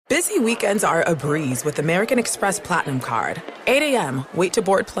Busy weekends are a breeze with American Express Platinum Card. 8 a.m., wait to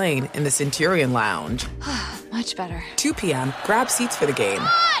board plane in the Centurion Lounge. Much better. 2 p.m., grab seats for the game.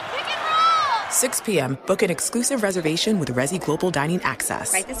 6 p.m., book an exclusive reservation with Resi Global Dining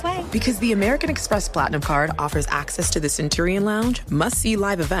Access. Right this way. Because the American Express Platinum Card offers access to the Centurion Lounge, must-see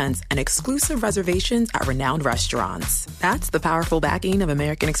live events, and exclusive reservations at renowned restaurants. That's the powerful backing of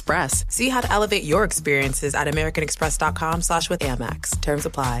American Express. See how to elevate your experiences at americanexpress.com/withAmex. Terms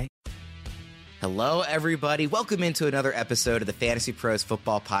apply. Hello, everybody. Welcome into another episode of the Fantasy Pros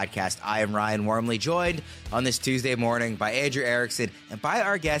Football Podcast. I am Ryan, warmly joined on this Tuesday morning by Andrew Erickson and by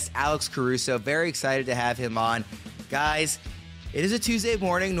our guest, Alex Caruso. Very excited to have him on. Guys, it is a Tuesday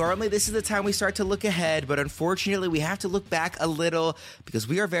morning. Normally, this is the time we start to look ahead, but unfortunately, we have to look back a little because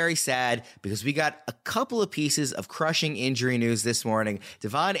we are very sad because we got a couple of pieces of crushing injury news this morning.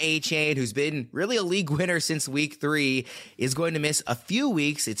 Devon Achane, who's been really a league winner since week 3, is going to miss a few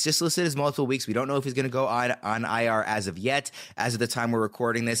weeks. It's just listed as multiple weeks. We don't know if he's going to go on IR as of yet, as of the time we're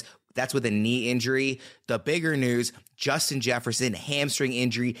recording this. That's with a knee injury. The bigger news, Justin Jefferson, hamstring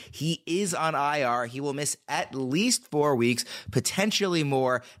injury. He is on IR. He will miss at least 4 weeks, potentially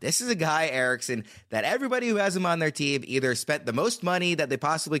more. This is a guy, Erickson, that everybody who has him on their team either spent the most money that they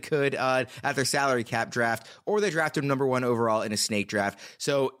possibly could at their salary cap draft, or they drafted him number 1 overall in a snake draft.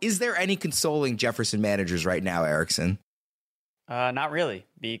 So is there any consoling Jefferson managers right now, Erickson? Not really,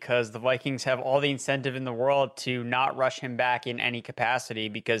 because the Vikings have all the incentive in the world to not rush him back in any capacity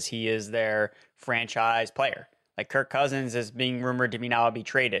because he is their franchise player. Like Kirk Cousins is being rumored to now be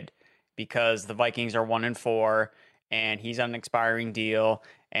traded because the Vikings are 1-4 and he's on an expiring deal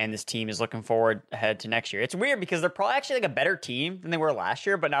and this team is looking forward ahead to next year. It's weird because they're probably actually like a better team than they were last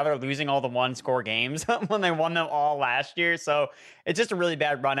year, but now they're losing all the one-score games when they won them all last year. So it's just a really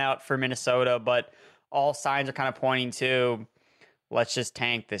bad run out for Minnesota, but all signs are kind of pointing to let's just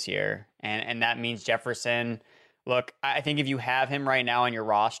tank this year. And that means Jefferson. Look, I think if you have him right now on your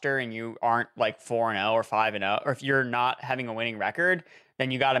roster and you aren't like 4-0 or 5-0, or if you're not having a winning record, then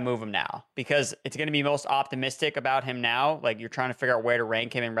you got to move him now because it's going to be most optimistic about him now. Like you're trying to figure out where to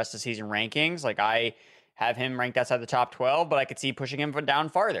rank him in rest of season rankings. Like I have him ranked outside the top 12, but I could see pushing him down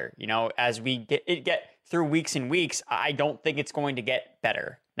farther. You know, as we get through weeks and weeks, I don't think it's going to get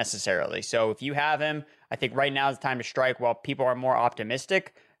better necessarily. So if you have him, I think right now is the time to strike while people are more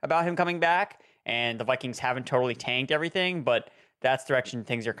optimistic about him coming back. And the Vikings haven't totally tanked everything, but that's the direction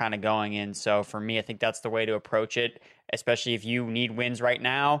things are kind of going in. So for me, I think that's the way to approach it, especially if you need wins right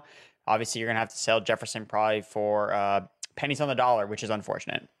now. Obviously, you're going to have to sell Jefferson probably for pennies on the dollar, which is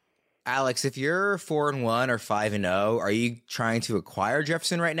unfortunate. Alex, if you're 4-1 or 5-0, are you trying to acquire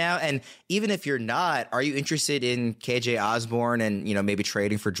Jefferson right now? And even if you're not, are you interested in KJ Osborne and, maybe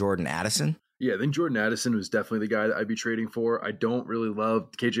trading for Jordan Addison? Yeah, I think Jordan Addison was definitely the guy that I'd be trading for. I don't really love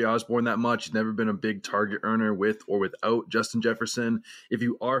KJ Osborne that much. He's never been a big target earner with or without Justin Jefferson. If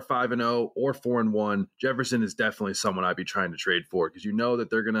you are 5-0 or 4-1, Jefferson is definitely someone I'd be trying to trade for because you know that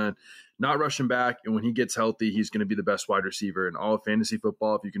they're going to not rush him back. And when he gets healthy, he's going to be the best wide receiver in all of fantasy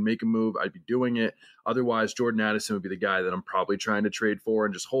football. If you can make a move, I'd be doing it. Otherwise, Jordan Addison would be the guy that I'm probably trying to trade for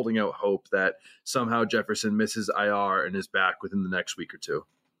and just holding out hope that somehow Jefferson misses IR and is back within the next week or two.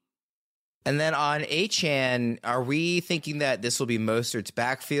 And then on Achane, are we thinking that this will be Mostert's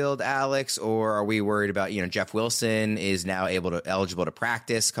backfield, Alex, or are we worried about, Jeff Wilson is now eligible to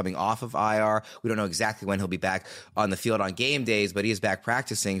practice coming off of IR? We don't know exactly when he'll be back on the field on game days, but he is back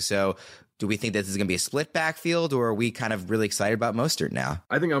practicing. So do we think that this is going to be a split backfield, or are we kind of really excited about Mostert now?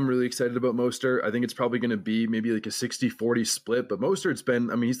 I think I'm really excited about Mostert. I think it's probably going to be maybe like a 60-40 split, but Mostert's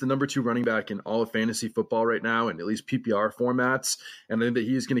he's the number 2 running back in all of fantasy football right now, in at least PPR formats. And I think that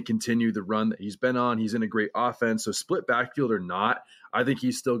he's going to continue the run that he's been on. He's in a great offense. So split backfield or not, I think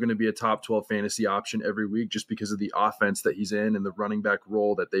he's still going to be a top 12 fantasy option every week just because of the offense that he's in and the running back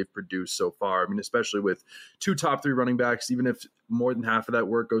role that they've produced so far. I mean, especially with 2 top 3 running backs, even if more than half of that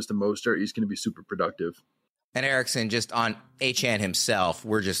work goes to Mostert, he's going to be super productive. And Erickson, just on Achane himself,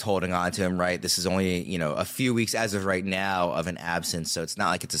 we're just holding on to him, right? This is only, a few weeks as of right now of an absence. So it's not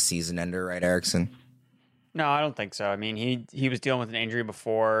like it's a season ender, right, Erickson? No, I don't think so. I mean, he was dealing with an injury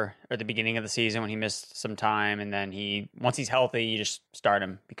before or at the beginning of the season when he missed some time, and then once he's healthy, you just start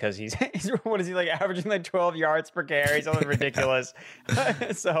him because he's what is he like averaging like 12 yards per carry, something ridiculous.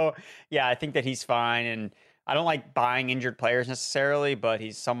 So yeah, I think that he's fine, and I don't like buying injured players necessarily, but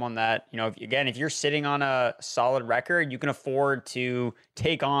he's someone that, if you're sitting on a solid record, you can afford to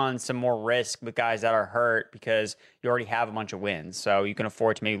take on some more risk with guys that are hurt because you already have a bunch of wins. So you can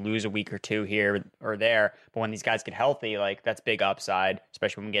afford to maybe lose a week or 2 here or there. But when these guys get healthy, like that's big upside,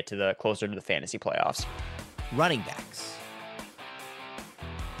 especially when we get to closer to the fantasy playoffs. Running backs.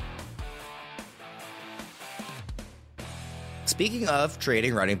 Speaking of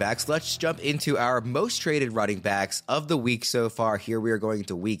trading running backs, let's jump into our most traded running backs of the week so far. Here we are going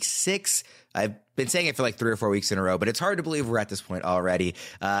into week 6. I've been saying it for like 3 or 4 weeks in a row, but it's hard to believe we're at this point already.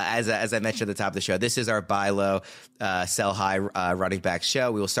 As I mentioned at the top of the show, this is our buy low, sell high running back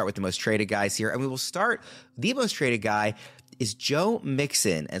show. We will start with the most traded guys here, and we will start the most traded guy is Joe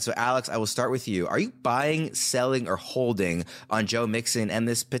Mixon. And so, Alex, I will start with you. Are you buying, selling, or holding on Joe Mixon and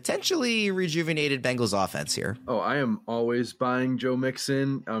this potentially rejuvenated Bengals offense here? Oh, I am always buying Joe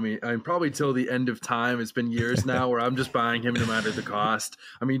Mixon. I mean, I'm probably till the end of time. It's been years now where I'm just buying him no matter the cost.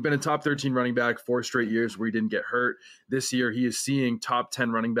 I mean, he's been a top 13 running back 4 straight years where he didn't get hurt. This year, he is seeing top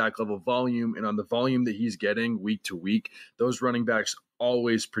 10 running back level volume. And on the volume that he's getting week to week, those running backs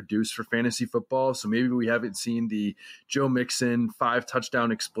always produce for fantasy football. So maybe we haven't seen the Joe Mixon 5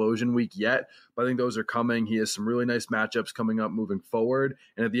 touchdown explosion week yet, but I think those are coming. He has some really nice matchups coming up moving forward.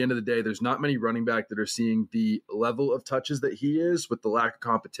 And at the end of the day, there's not many running back that are seeing the level of touches that he is with the lack of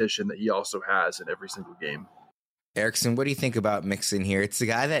competition that he also has in every single game. Erickson, what do you think about Mixon here? It's a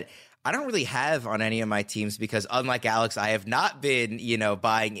guy that I don't really have on any of my teams because, unlike Alex, I have not been,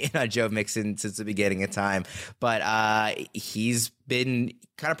 buying in on Joe Mixon since the beginning of time. But he's been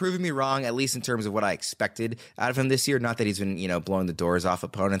kind of proving me wrong, at least in terms of what I expected out of him this year. Not that he's been, blowing the doors off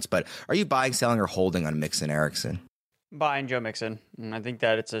opponents, but are you buying, selling, or holding on Mixon, Erickson? Buying Joe Mixon. And I think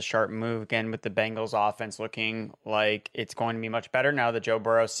that it's a sharp move again with the Bengals offense looking like it's going to be much better now that Joe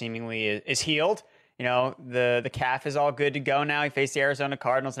Burrow seemingly is healed. The calf is all good to go now. He faced the Arizona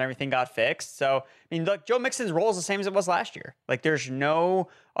Cardinals and everything got fixed. So, I mean, look, Joe Mixon's role is the same as it was last year. Like, there's no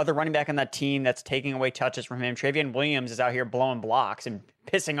other running back on that team that's taking away touches from him. Travion Williams is out here blowing blocks and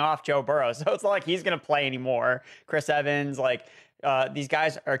pissing off Joe Burrow. So it's not like he's going to play anymore. Chris Evans, these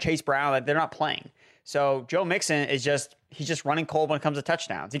guys are Chase Brown, they're not playing. So Joe Mixon is he's just running cold when it comes to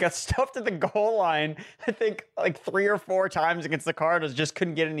touchdowns. He got stuffed at the goal line, I think, like 3 or 4 times against the Cardinals, just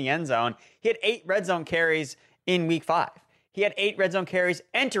couldn't get in the end zone. He had 8 red zone carries in week 5. He had 8 red zone carries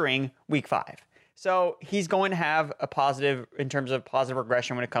entering week 5. So he's going to have a positive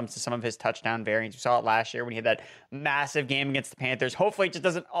regression when it comes to some of his touchdown variants. We saw it last year when he had that massive game against the Panthers. Hopefully it just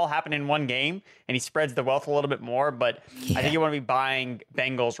doesn't all happen in one game and he spreads the wealth a little bit more. But yeah. I think you want to be buying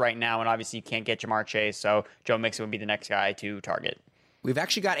Bengals right now, and obviously you can't get Jamar Chase. So Joe Mixon would be the next guy to target. We've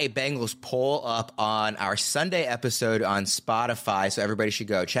actually got a Bengals poll up on our Sunday episode on Spotify, so everybody should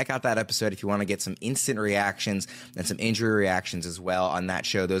go check out that episode if you want to get some instant reactions and some injury reactions as well on that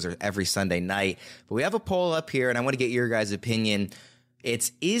show. Those are every Sunday night. But we have a poll up here, and I want to get your guys' opinion.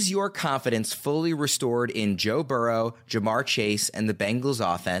 Is your confidence fully restored in Joe Burrow, Jamar Chase, and the Bengals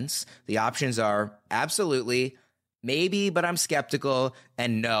offense? The options are absolutely, maybe, but I'm skeptical,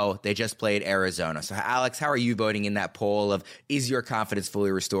 and no, they just played Arizona. So, Alex, how are you voting in that poll of is your confidence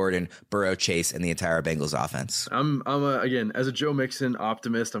fully restored in Burrow, Chase, and the entire Bengals offense? Again, as a Joe Mixon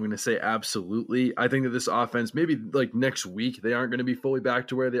optimist, I'm going to say absolutely. I think that this offense, maybe like next week, they aren't going to be fully back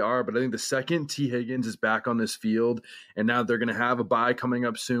to where they are, but I think the second T. Higgins is back on this field, and now they're going to have a bye coming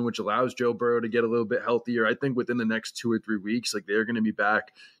up soon, which allows Joe Burrow to get a little bit healthier. I think within the next 2 or 3 weeks, they're going to be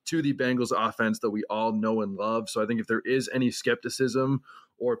back to the Bengals offense that we all know and love. So I think if there is any skepticism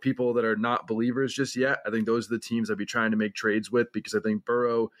or people that are not believers just yet, I think those are the teams I'd be trying to make trades with, because I think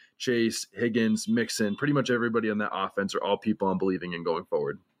Burrow, Chase, Higgins, Mixon, pretty much everybody on that offense are all people I'm believing in going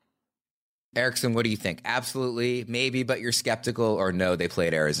forward. Erickson, what do you think? Absolutely, maybe, but you're skeptical, or no, they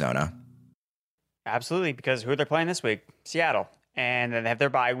played Arizona? Absolutely, because who are they playing this week? Seattle. And then they have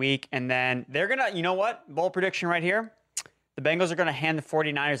their bye week, and then they're going to, bold prediction right here. The Bengals are going to hand the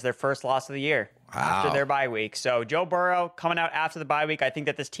 49ers their first loss of the year after their bye week. So Joe Burrow coming out after the bye week, I think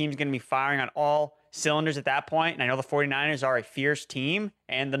that this team's going to be firing on all cylinders at that point. And I know the 49ers are a fierce team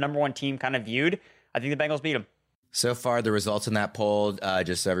and the number 1 team kind of viewed. I think the Bengals beat them. So far, the results in that poll,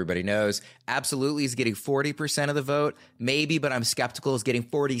 just so everybody knows, absolutely is getting 40% of the vote. Maybe, but I'm skeptical, is getting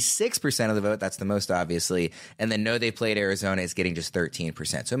 46% of the vote. That's the most, obviously. And then no, they played Arizona is getting just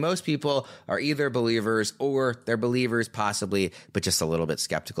 13%. So most people are either believers or they're believers possibly, but just a little bit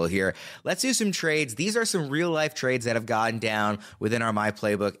skeptical here. Let's do some trades. These are some real life trades that have gone down within our My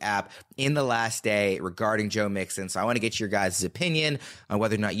Playbook app in the last day regarding Joe Mixon. So I want to get your guys' opinion on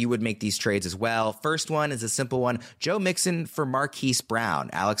whether or not you would make these trades as well. First one is a simple one. Joe Mixon for Marquise Brown.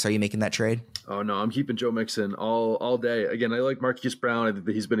 Alex, are you making that trade? Oh, no, I'm keeping Joe Mixon all day. Again, I like Marquise Brown. I think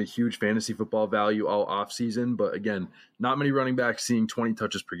that he's been a huge fantasy football value all offseason. But again, not many running backs seeing 20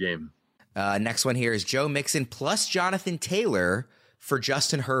 touches per game. Next one here is Joe Mixon plus Jonathan Taylor for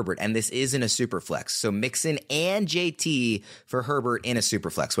Justin Herbert. And this is in a super flex. So Mixon and JT for Herbert in a super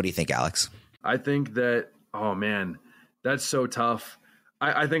flex. What do you think, Alex? I think that, oh, man, that's so tough.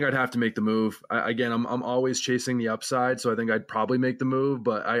 I think I'd have to make the move. Again, I'm always chasing the upside, so I think I'd probably make the move,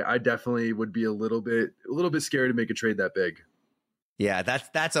 but I definitely would be a little bit scared to make a trade that big. Yeah,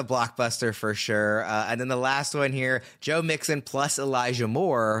 that's a blockbuster for sure. And then the last one here, Joe Mixon plus Elijah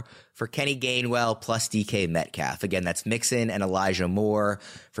Moore for Kenny Gainwell plus DK Metcalf. Again, that's Mixon and Elijah Moore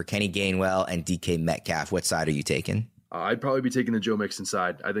for Kenny Gainwell and DK Metcalf. What side are you taking? I'd probably be taking the Joe Mixon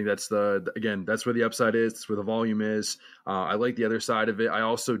side. I think that's that's where the upside is. That's where the volume is. I like the other side of it. I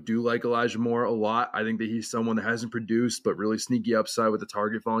also do like Elijah Moore a lot. I think that he's someone that hasn't produced, but really sneaky upside with the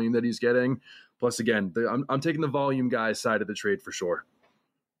target volume that he's getting. Plus, again, I'm taking the volume guys side of the trade for sure.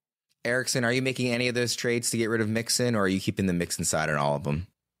 Erickson, are you making any of those trades to get rid of Mixon, or are you keeping the Mixon side on all of them?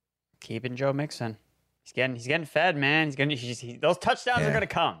 Keeping Joe Mixon. He's getting fed, man. Those touchdowns are going to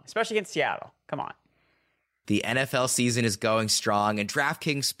come, especially against Seattle. Come on. The NFL season is going strong, and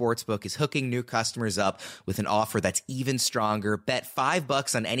DraftKings Sportsbook is hooking new customers up with an offer that's even stronger. Bet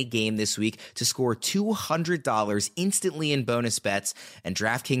 $5 on any game this week to score $200 instantly in bonus bets, and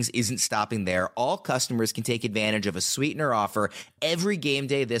DraftKings isn't stopping there. All customers can take advantage of a sweetener offer every game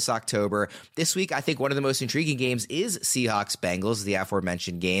day this October. This week, I think one of the most intriguing games is Seahawks-Bengals, the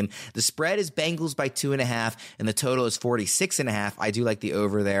aforementioned game. The spread is Bengals by 2.5, and the total is 46.5. I do like the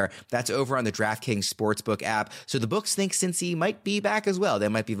over there. That's over on the DraftKings Sportsbook app. So the books think Cincy might be back as well. They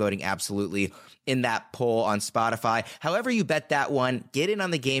might be voting absolutely in that poll on Spotify. However you bet that one, get in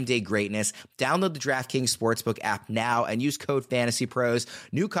on the game day greatness. Download the DraftKings Sportsbook app now and use code FANTASYPROS.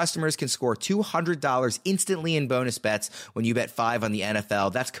 New customers can score $200 instantly in bonus bets when you bet 5 on the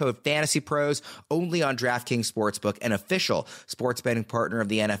NFL. That's code FANTASYPROS only on DraftKings Sportsbook, an official sports betting partner of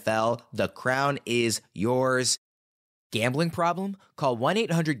the NFL. The crown is yours. Gambling problem? Call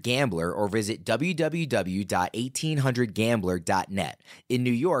 1-800-GAMBLER or visit www.1800gambler.net. In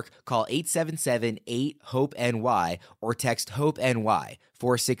New York, call 877-8-HOPE-NY or text HOPE-NY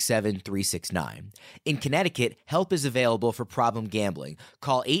 467-369. In Connecticut, help is available for problem gambling.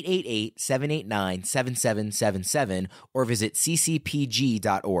 Call 888-789-7777 or visit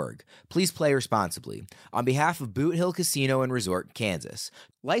ccpg.org. Please play responsibly. On behalf of Boot Hill Casino and Resort, Kansas.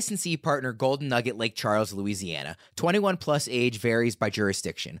 Licensee partner Golden Nugget Lake Charles, Louisiana. 21 plus age varies by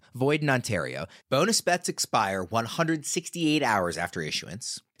jurisdiction. Void in Ontario. Bonus bets expire 168 hours after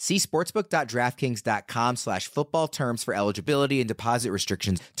issuance. See sportsbook.draftkings.com/football terms for eligibility and deposit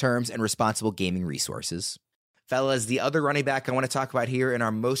restrictions, terms, and responsible gaming resources. Fellas, the other running back I want to talk about here in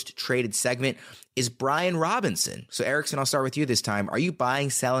our most traded segment is Brian Robinson. So Erickson, I'll start with you this time. Are you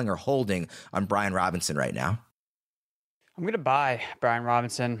buying, selling, or holding on Brian Robinson right now? I'm going to buy Brian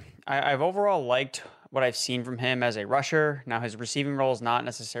Robinson. I've overall liked what I've seen from him as a rusher. Now, his receiving role is not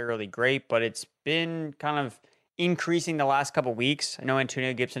necessarily great, but it's been kind of increasing the last couple weeks. I know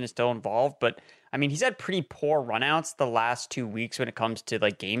Antonio Gibson is still involved, but I mean, he's had pretty poor runouts the last 2 weeks when it comes to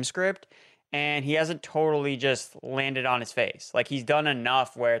like game script, and he hasn't totally just landed on his face. Like, he's done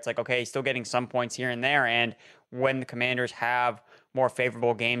enough where it's like, okay, he's still getting some points here and there, and when the Commanders have more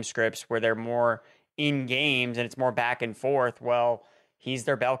favorable game scripts where they're more in games and it's more back and forth, well, he's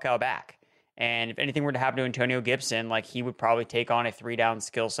their bell cow back. And if anything were to happen to Antonio Gibson, like, he would probably take on a 3-down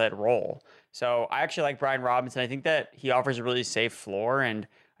skill set role. So I actually like Brian Robinson. I think that he offers a really safe floor, and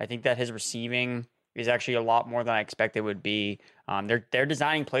I think that his receiving is actually a lot more than I expected it would be. They're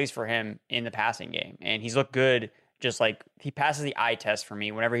designing plays for him in the passing game, and he's looked good. Just like, he passes the eye test for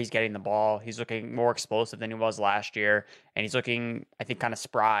me whenever he's getting the ball. He's looking more explosive than he was last year, and he's looking, I think, kind of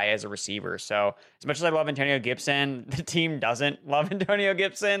spry as a receiver. So as much as I love Antonio Gibson, the team doesn't love Antonio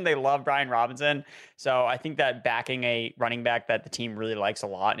Gibson. They love Brian Robinson. So I think that backing a running back that the team really likes a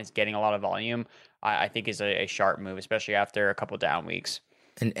lot and is getting a lot of volume, I think is a sharp move, especially after a couple down weeks.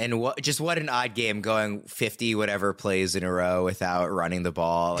 And what an odd game, going 50 whatever plays in a row without running the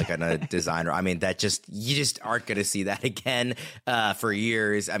ball like on a designer. I mean, you just aren't going to see that again for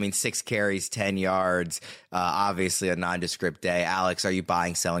years. I mean, 6 carries, 10 yards, obviously a nondescript day. Alex, are you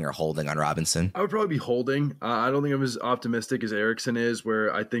buying, selling, or holding on Robinson? I would probably be holding. I don't think I'm as optimistic as Erickson is,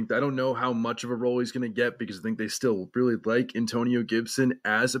 where I don't know how much of a role he's going to get, because I think they still really like Antonio Gibson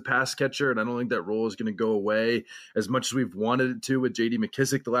as a pass catcher, and I don't think that role is going to go away as much as we've wanted it to with J.D.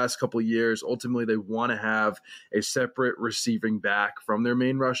 McKissick the last couple of years. Ultimately, they want to have a separate receiving back from their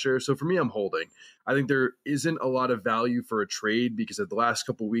main rusher. So for me, I'm holding. I think there isn't a lot of value for a trade, because of the last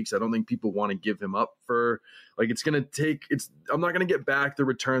couple of weeks, I don't think people want to give him up for, like, I'm not going to get back the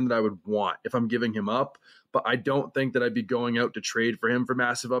return that I would want if I'm giving him up, but I don't think that I'd be going out to trade for him for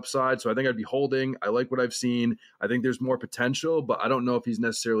massive upside. So I think I'd be holding. I like what I've seen. I think there's more potential, but I don't know if he's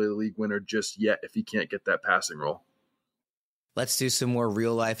necessarily a league winner just yet if he can't get that passing role. Let's do some more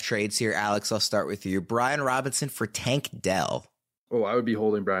real life trades here. Alex, I'll start with you. Brian Robinson for Tank Dell. Oh, I would be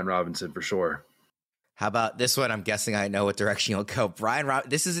holding Brian Robinson for sure. How about this one? I'm guessing I know what direction you'll go.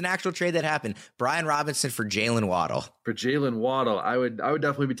 This is an actual trade that happened. Brian Robinson for Jalen Waddle. For Jalen Waddle, I would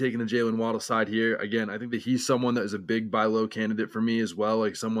definitely be taking the Jalen Waddle side here. Again, I think that he's someone that is a big buy low candidate for me as well,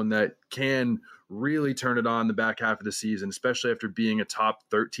 like someone that can really turn it on the back half of the season, especially after being a top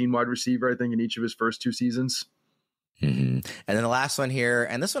 13 wide receiver, I think, in each of his first 2 seasons. Mm-hmm. And then the last one here,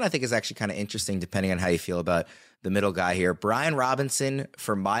 and this one I think is actually kind of interesting depending on how you feel about the middle guy here. Brian Robinson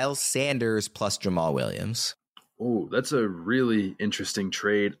for Miles Sanders plus Jamal Williams. Oh, that's a really interesting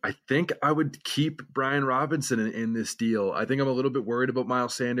trade. I think I would keep Brian Robinson in this deal. I think I'm a little bit worried about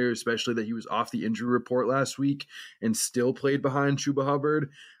Miles Sanders, especially that he was off the injury report last week and still played behind Chuba Hubbard.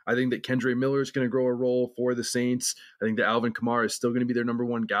 I think that Kendre Miller is going to grow a role for the Saints. I think that Alvin Kamara is still going to be their number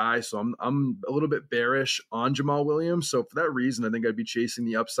one guy. So I'm a little bit bearish on Jamal Williams. So for that reason, I think I'd be chasing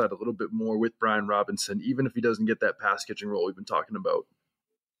the upside a little bit more with Brian Robinson, even if he doesn't get that pass catching role we've been talking about.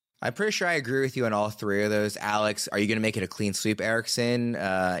 I'm pretty sure I agree with you on all 3 of those. Alex, are you going to make it a clean sweep, Erickson?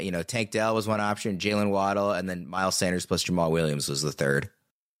 Tank Dell was one option, Jalen Waddle, and then Miles Sanders plus Jamal Williams was the third.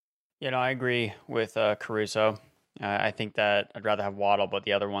 I agree with Caruso. I think that I'd rather have Waddle, but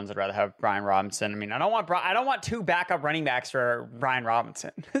the other ones I'd rather have Brian Robinson. I mean, I don't want 2 backup running backs for Brian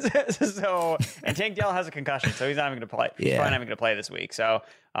Robinson. And Tank Dell has a concussion, so he's not even going to play. He's probably not even going to play this week. So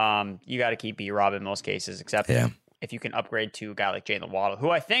you got to keep B-Rob in most cases, except if you can upgrade to a guy like Jalen Waddle,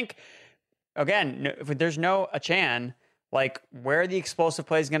 who I think, again, if there's no Achane, like where the explosive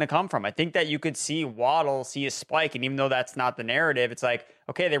play is going to come from. I think that you could see Waddle see a spike, and even though that's not the narrative, it's like,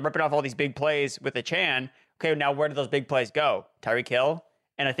 okay, they're ripping off all these big plays with Achane. Okay, now where do those big plays go? Tyreek Hill,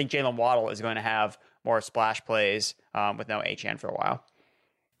 and I think Jalen Waddle is going to have more splash plays with no Achane for a while.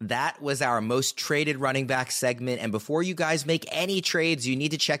 That was our most traded running back segment. And before you guys make any trades, you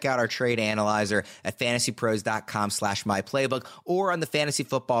need to check out our trade analyzer at fantasypros.com/myplaybook or on the Fantasy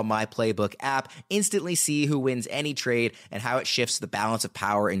Football My Playbook app. Instantly see who wins any trade and how it shifts the balance of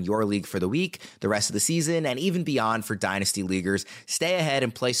power in your league for the week, the rest of the season, and even beyond for dynasty leaguers. Stay ahead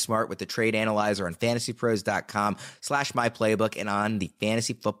and play smart with the trade analyzer on fantasypros.com/myplaybook and on the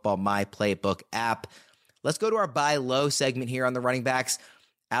Fantasy Football My Playbook app. Let's go to our buy low segment here on the running backs.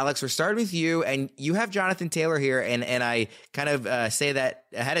 Alex, we're starting with you, and you have Jonathan Taylor here, and I kind of say that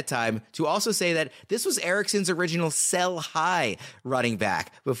ahead of time to also say that this was Erickson's original sell high running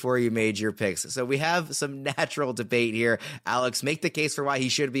back before you made your picks. So we have some natural debate here. Alex, make the case for why he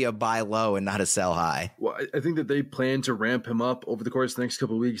should be a buy low and not a sell high. Well, I think that they plan to ramp him up over the course of the next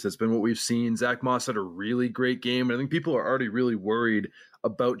couple of weeks. That's been what we've seen. Zach Moss had a really great game, and I think people are already really worried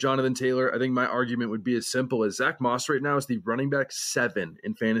about Jonathan Taylor. I think my argument would be as simple as Zach Moss right now is the running back 7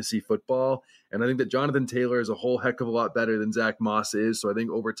 in fantasy football. And I think that Jonathan Taylor is a whole heck of a lot better than Zach Moss is. So I think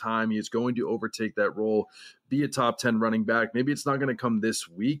over time, he is going to overtake that role, be a top 10 running back. Maybe it's not going to come this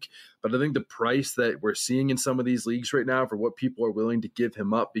week, but I think the price that we're seeing in some of these leagues right now for what people are willing to give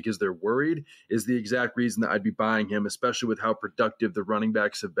him up because they're worried is the exact reason that I'd be buying him, especially with how productive the running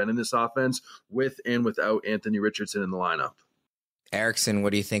backs have been in this offense with and without Anthony Richardson in the lineup. Erickson,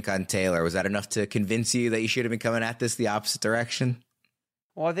 what do you think on Taylor? Was that enough to convince you that you should have been coming at this the opposite direction?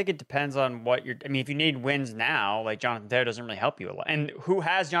 Well, I think it depends on what you're... I mean, if you need wins now, like Jonathan Taylor doesn't really help you a lot. And who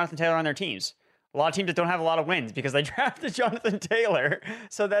has Jonathan Taylor on their teams? A lot of teams that don't have a lot of wins because they drafted Jonathan Taylor.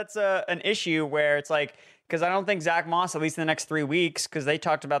 So that's an issue where it's like... Because I don't think Zach Moss, at least in the next 3 weeks, because they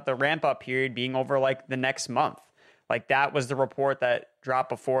talked about the ramp-up period being over like the next month. Like that was the report that dropped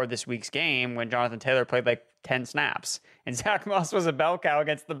before this week's game when Jonathan Taylor played like 10 snaps. And Zach Moss was a bell cow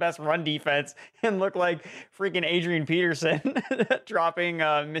against the best run defense and looked like freaking Adrian Peterson dropping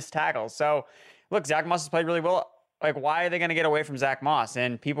missed tackles. So look, Zach Moss has played really well. Like, why are they going to get away from Zach Moss?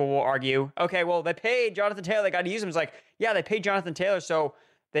 And people will argue, okay, well, they paid Jonathan Taylor. They got to use him. It's like, yeah, they paid Jonathan Taylor, so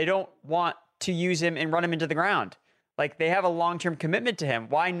they don't want to use him and run him into the ground. Like, they have a long-term commitment to him.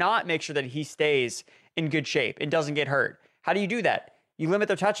 Why not make sure that he stays in good shape and doesn't get hurt? How do you do that? You limit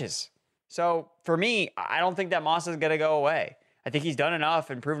their touches. So for me, I don't think that Moss is going to go away. I think he's done enough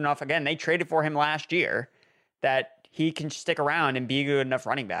and proven enough. Again, they traded for him last year that he can stick around and be a good enough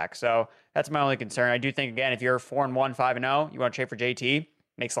running back. So that's my only concern. I do think, again, if you're 4-1, 5-0, you want to trade for JT,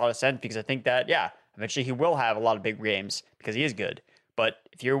 makes a lot of sense because I think that, yeah, eventually he will have a lot of big games because he is good. But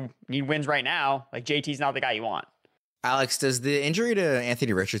if you need wins right now, like JT's not the guy you want. Alex, does the injury to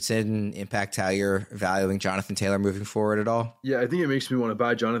Anthony Richardson impact how you're valuing Jonathan Taylor moving forward at all? Yeah, I think it makes me want to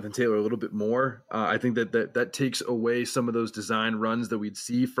buy Jonathan Taylor a little bit more. I think that takes away some of those design runs that we'd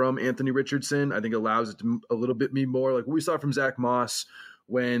see from Anthony Richardson. I think it allows it to a little bit be more like what we saw from Zach Moss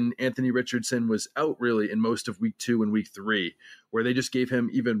when Anthony Richardson was out really in most of week 2 and week 3, where they just gave him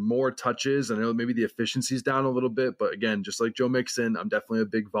even more touches. I know maybe the efficiency's down a little bit, but again, just like Joe Mixon, I'm definitely a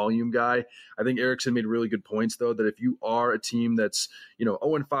big volume guy. I think Erickson made really good points, though, that if you are a team that's,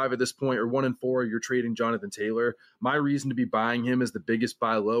 0-5 at this point or 1-4, you're trading Jonathan Taylor. My reason to be buying him as the biggest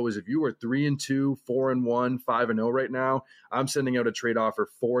buy low is if you are 3-2, 4-1, 5-0 right now, I'm sending out a trade offer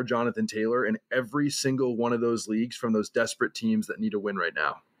for Jonathan Taylor in every single one of those leagues from those desperate teams that need a win right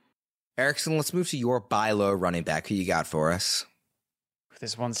now. Erickson, let's move to your buy low running back. Who you got for us?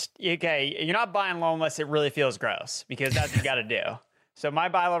 This one's okay. You're not buying low unless it really feels gross, because that's what you got to do. So my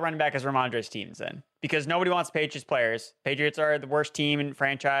buy low running back is Ramondre Stevenson, because nobody wants Patriots players. Patriots are the worst team in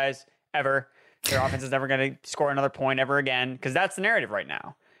franchise ever. Their offense is never going to score another point ever again, because that's the narrative right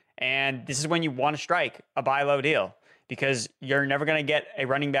now. And this is when you want to strike a buy low deal, because you're never going to get a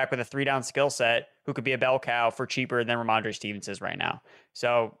running back with a 3-down skill set who could be a bell cow for cheaper than Ramondre Stevenson is right now.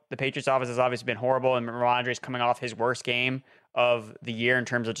 So the Patriots offense has obviously been horrible, and Ramondre is coming off his worst game of the year in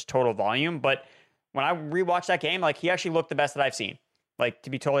terms of just total volume. But when I rewatched that game, he actually looked the best that I've seen.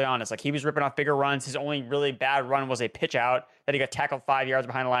 To be totally honest, he was ripping off bigger runs. His only really bad run was a pitch out that he got tackled 5 yards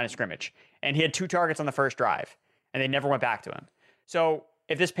behind the line of scrimmage. And he had 2 targets on the first drive, and they never went back to him. So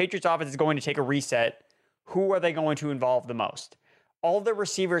if this Patriots offense is going to take a reset, who are they going to involve the most? All the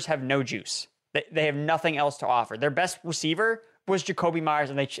receivers have no juice. They have nothing else to offer. Their best receiver was Jacoby Myers,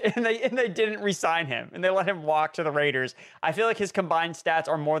 and they didn't re-sign him, and they let him walk to the Raiders. I feel like his combined stats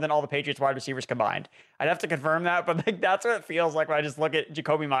are more than all the Patriots wide receivers combined. I'd have to confirm that, but that's what it feels like when I just look at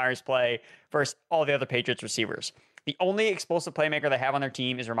Jacoby Myers play versus all the other Patriots receivers. The only explosive playmaker they have on their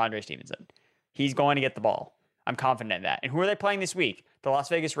team is Ramondre Stevenson. He's going to get the ball. I'm confident in that. And who are they playing this week? The Las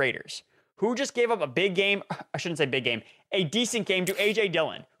Vegas Raiders, who just gave up a big game. I shouldn't say big game, a decent game to A.J.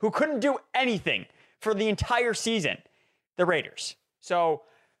 Dillon, who couldn't do anything for the entire season. The Raiders. So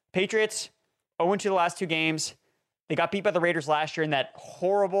Patriots 0-2 the last 2 games. They got beat by the Raiders last year in that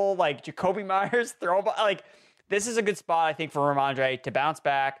horrible, Jacoby Myers throw. This is a good spot, I think, for Ramondre to bounce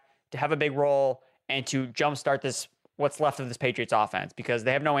back, to have a big role, and to jumpstart what's left of this Patriots offense, because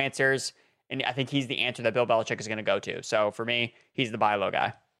they have no answers. And I think he's the answer that Bill Belichick is going to go to. So for me, he's the buy low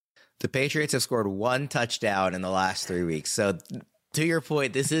guy. The Patriots have scored 1 touchdown in the last 3 weeks. So to your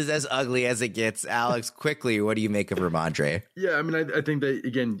point, this is as ugly as it gets. Alex, quickly, what do you make of Ramondre? Yeah, I think that,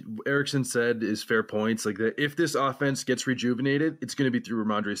 again, Erickson said is fair points. That if this offense gets rejuvenated, it's going to be through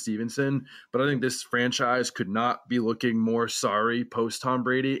Ramondre Stevenson. But I think this franchise could not be looking more sorry post Tom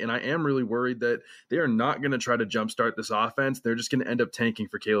Brady. And I am really worried that they are not going to try to jumpstart this offense. They're just going to end up tanking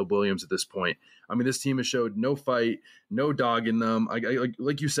for Caleb Williams at this point. This team has showed no fight, no dog in them.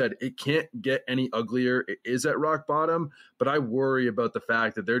 Like you said, it can't get any uglier. It is at rock bottom, but I worry about the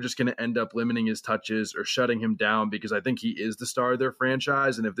fact that they're just going to end up limiting his touches or shutting him down, because I think he is the star of their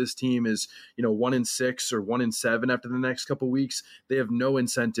franchise. And if this team is, 1-6 or 1-7 after the next couple of weeks, they have no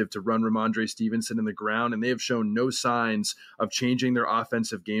incentive to run Ramondre Stevenson in the ground. And they have shown no signs of changing their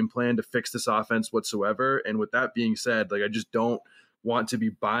offensive game plan to fix this offense whatsoever. And with that being said, I just don't want to be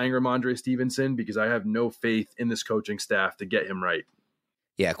buying Ramondre Stevenson, because I have no faith in this coaching staff to get him right.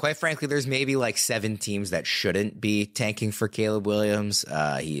 Yeah, quite frankly, there's maybe 7 teams that shouldn't be tanking for Caleb Williams.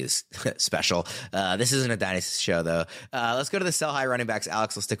 He is special. This isn't a dynasty show, though. Let's go to the sell high running backs.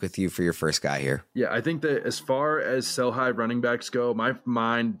 Alex, I'll stick with you for your first guy here. Yeah, I think that as far as sell high running backs go, my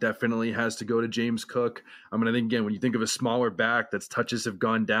mind definitely has to go to James Cook. I think, again, when you think of a smaller back that's touches have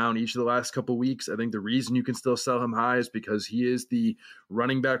gone down each of the last couple of weeks, I think the reason you can still sell him high is because he is the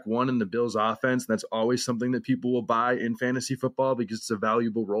running back 1 in the Bills offense. That's always something that people will buy in fantasy football because it's a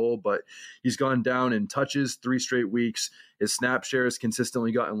valuable role, but he's gone down in touches 3 straight weeks. His snap share has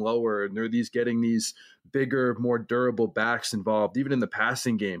consistently gotten lower, and they're getting these bigger, more durable backs involved. Even in the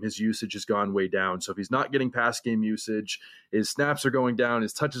passing game, his usage has gone way down. So if he's not getting pass game usage, his snaps are going down,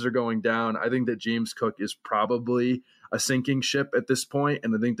 his touches are going down. I think that James Cook is probably a sinking ship at this point,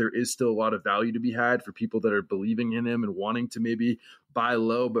 and I think there is still a lot of value to be had for people that are believing in him and wanting to maybe buy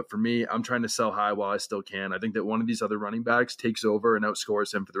low. But for me, I'm trying to sell high while I still can. I think that one of these other running backs takes over and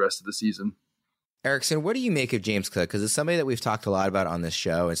outscores him for the rest of the season. Erickson, what do you make of James Cook? Because it's somebody that we've talked a lot about on this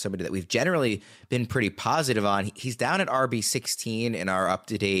show and somebody that we've generally been pretty positive on. He's down at RB16 in our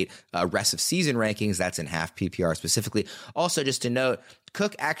up-to-date rest of season rankings. That's in half PPR specifically. Also, just to note,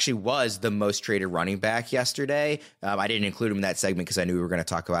 Cook actually was the most traded running back yesterday. I didn't include him in that segment because I knew we were going to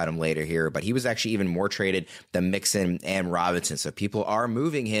talk about him later here, but he was actually even more traded than Mixon and Robinson. So people are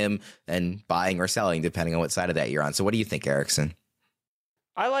moving him and buying or selling depending on what side of that you're on. So what do you think, Erickson?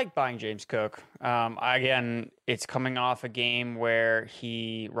 I like buying James Cook. Again, it's coming off a game where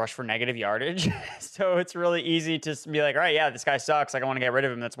he rushed for negative yardage. So it's really easy to be like, all right, yeah, this guy sucks. I want to get rid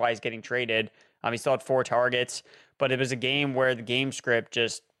of him. That's why he's getting traded. He still had 4 targets, but it was a game where the game script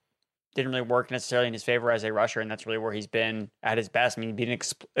just didn't really work necessarily in his favor as a rusher, and that's really where he's been at his best. I mean, he's been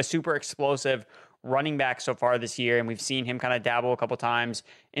a super explosive running back so far this year, and we've seen him kind of dabble a couple times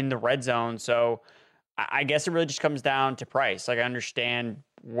in the red zone. So I guess it really just comes down to price. Like, I understand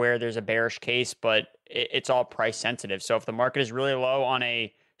where there's a bearish case, but it's all price sensitive. So if the market is really low on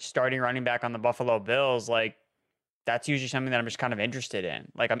a starting running back on the Buffalo Bills, like, that's usually something that I'm just kind of interested in.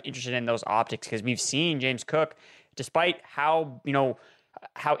 Like, I'm interested in those optics because we've seen James Cook, despite how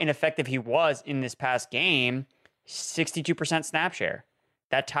ineffective he was in this past game, 62% snap share.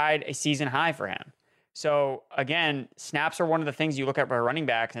 That tied a season high for him. So again, snaps are one of the things you look at by running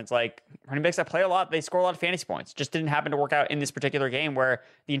backs, and it's like running backs that play a lot, they score a lot of fantasy points. Just didn't happen to work out in this particular game where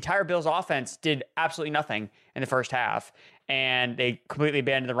the entire Bills offense did absolutely nothing in the first half, and they completely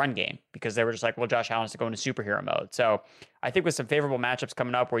abandoned the run game because they were just like, well, Josh Allen has to go into superhero mode. So I think with some favorable matchups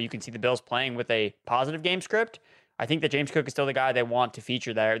coming up where you can see the Bills playing with a positive game script, I think that James Cook is still the guy they want to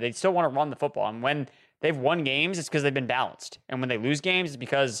feature there. They still want to run the football. And when they've won games, it's because they've been balanced. And when they lose games, it's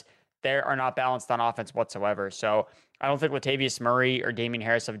because they are not balanced on offense whatsoever. So I don't think Latavius Murray or Damian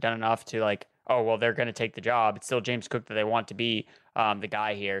Harris have done enough to like, oh, well, they're going to take the job. It's still James Cook that they want to be the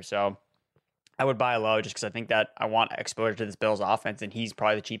guy here. So I would buy low just because I think that I want exposure to this Bills offense, and he's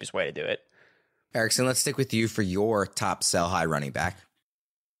probably the cheapest way to do it. Erickson, let's stick with you for your top sell high running back.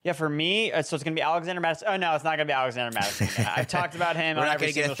 Yeah, for me, so it's going to be Alexander Madison. Oh, no, it's not going to be Alexander Madison. I've talked about him. We're not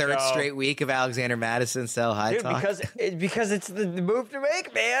going to get a third straight week of Alexander Madison sell high talk. Because it's the move to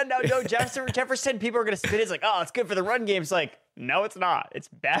make, man. No, Jefferson, people are going to spit it. It's like, oh, it's good for the run game. It's like, no, it's not. It's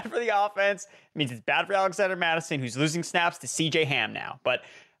bad for the offense. It means it's bad for Alexander Madison, who's losing snaps to CJ Ham now. But,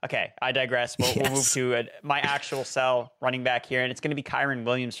 okay, I digress. We'll move to my actual sell running back here, and it's going to be Kyren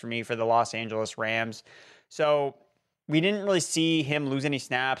Williams for me for the Los Angeles Rams. So we didn't really see him lose any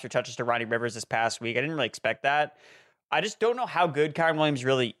snaps or touches to Ronnie Rivers this past week. I didn't really expect that. I just don't know how good Kyren Williams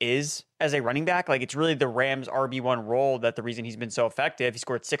really is as a running back. Like, it's really the Rams' RB1 role that the reason he's been so effective. He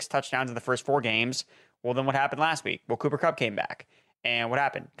scored 6 touchdowns in the first 4 games. Well, then what happened last week? Well, Cooper Kupp came back. And what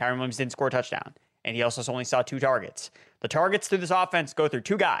happened? Kyren Williams didn't score a touchdown. And he also only saw 2 targets. The targets through this offense go through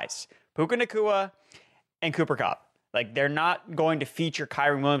 2 guys, Puka Nacua and Cooper Kupp. Like, they're not going to feature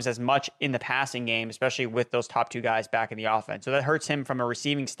Kyren Williams as much in the passing game, especially with those top 2 guys back in the offense. So that hurts him from a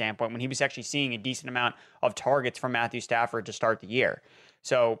receiving standpoint when he was actually seeing a decent amount of targets from Matthew Stafford to start the year.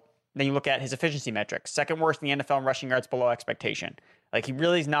 So then you look at his efficiency metrics, second worst in the NFL in rushing yards below expectation. Like, he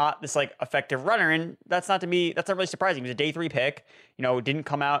really is not this like effective runner, and that's not really surprising. He was a day 3 pick, didn't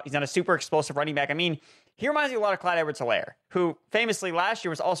come out. He's not a super explosive running back. I mean, he reminds me a lot of Clyde Edwards-Helaire, who famously last year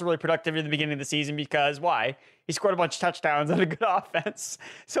was also really productive in the beginning of the season because why? He scored a bunch of touchdowns on a good offense.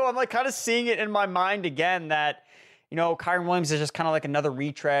 So I'm like kind of seeing it in my mind again that, Kyren Williams is just kind of like another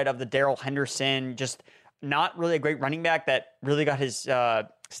retread of the Darrell Henderson, just not really a great running back that really got his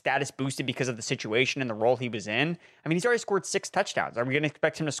status boosted because of the situation and the role he was in. I mean, he's already scored 6 touchdowns. Are we going to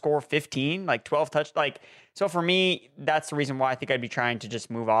expect him to score 15, like 12 so for me, that's the reason why I think I'd be trying to just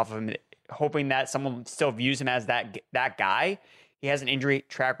move off of him, hoping that someone still views him as that guy. He has an injury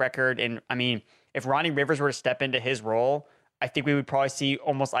track record. And I mean, if Ronnie Rivers were to step into his role, I think we would probably see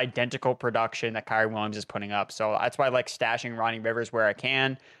almost identical production that Kyren Williams is putting up. So that's why I like stashing Ronnie Rivers where I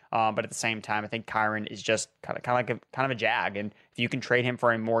can. But at the same time, I think Kyren is just kind of a jag. And if you can trade him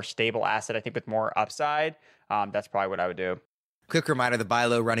for a more stable asset, I think with more upside, that's probably what I would do. Quick reminder, the buy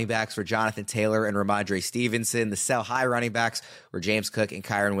low running backs were Jonathan Taylor and Ramondre Stevenson. The sell high running backs were James Cook and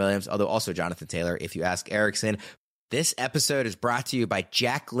Kyren Williams, although also Jonathan Taylor, if you ask Erickson. This episode is brought to you by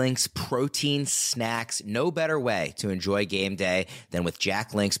Jack Link's Protein Snacks. No better way to enjoy game day than with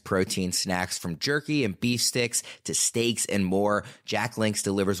Jack Link's Protein Snacks. From jerky and beef sticks to steaks and more, Jack Link's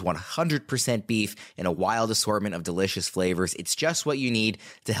delivers 100% beef in a wild assortment of delicious flavors. It's just what you need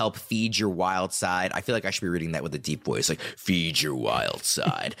to help feed your wild side. I feel like I should be reading that with a deep voice, like, feed your wild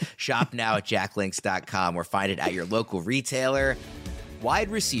side. Shop now at jacklinks.com or find it at your local retailer.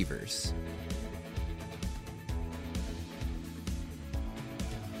 Wide receivers.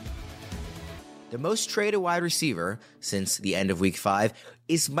 The most traded wide receiver since the end of week 5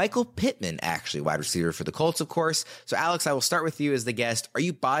 is Michael Pittman, actually, wide receiver for the Colts, of course. So, Alex, I will start with you as the guest. Are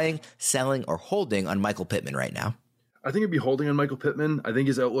you buying, selling, or holding on Michael Pittman right now? I think I'd be holding on Michael Pittman. I think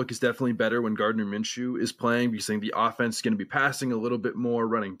his outlook is definitely better when Gardner Minshew is playing because I think the offense is going to be passing a little bit more,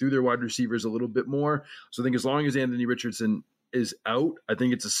 running through their wide receivers a little bit more. So I think as long as Anthony Richardson is out, I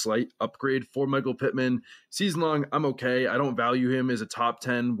think it's a slight upgrade for Michael Pittman. Season long, I'm okay. I don't value him as a top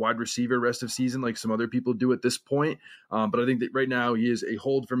 10 wide receiver rest of season like some other people do at this point. But I think that right now he is a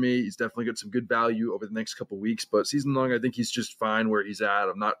hold for me. He's definitely got some good value over the next couple weeks. But season long, I think he's just fine where he's at.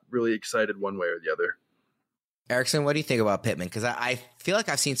 I'm not really excited one way or the other. Erickson, what do you think about Pittman? Because I feel like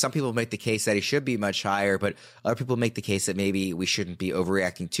I've seen some people make the case that he should be much higher, but other people make the case that maybe we shouldn't be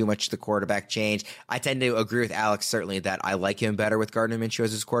overreacting too much to the quarterback change. I tend to agree with Alex, certainly, that I like him better with Gardner Minshew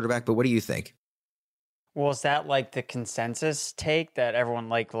as his quarterback, but what do you think? Well, is that like the consensus take that everyone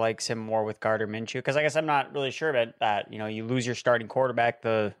likes him more with Gardner Minshew? Because I guess I'm not really sure about that. You lose your starting quarterback.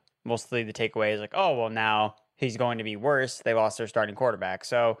 Mostly the takeaway is like, oh, well, now he's going to be worse. They lost their starting quarterback.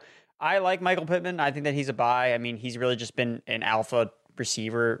 So I like Michael Pittman. I think that he's a buy. I mean, he's really just been an alpha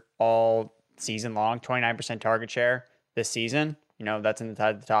receiver all season long, 29% target share this season. That's in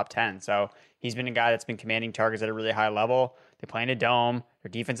the top 10. So he's been a guy that's been commanding targets at a really high level. They play in a dome.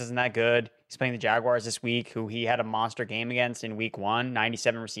 Their defense isn't that good. He's playing the Jaguars this week, who he had a monster game against in week 1,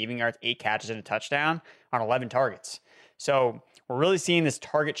 97 receiving yards, 8 catches and a touchdown on 11 targets. So we're really seeing this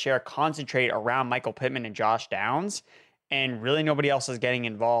target share concentrate around Michael Pittman and Josh Downs, and really nobody else is getting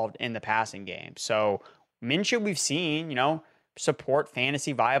involved in the passing game. So Minshew, we've seen, support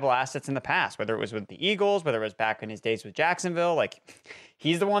fantasy viable assets in the past, whether it was with the Eagles, whether it was back in his days with Jacksonville. Like,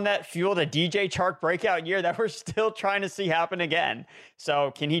 he's the one that fueled a DJ Chark breakout year that we're still trying to see happen again.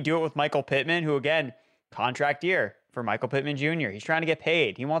 So can he do it with Michael Pittman, who, again, contract year for Michael Pittman Jr.? He's trying to get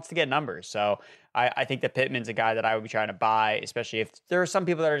paid. He wants to get numbers. So I think that Pittman's a guy that I would be trying to buy, especially if there are some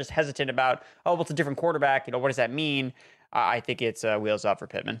people that are just hesitant about, oh, well, it's a different quarterback. What does that mean? I think it's wheels up for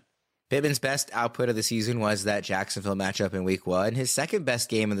Pittman. Pittman's best output of the season was that Jacksonville matchup in week 1. His second best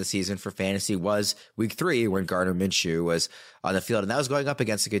game of the season for fantasy was week 3 when Gardner Minshew was on the field. And that was going up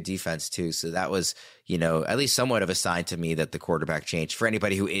against a good defense too. So that was, at least somewhat of a sign to me that the quarterback change, for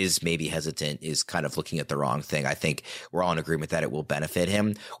anybody who is maybe hesitant, is kind of looking at the wrong thing. I think we're all in agreement that it will benefit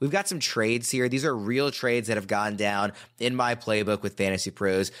him. We've got some trades here. These are real trades that have gone down in my playbook with Fantasy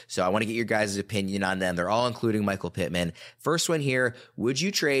Pros. So I want to get your guys' opinion on them. They're all including Michael Pittman. First one here. Would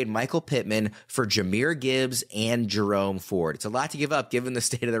you trade Michael Pittman for Jahmyr Gibbs and Jerome Ford? It's a lot to give up given the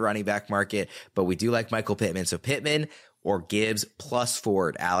state of the running back market, but we do like Michael Pittman. So Pittman or Gibbs plus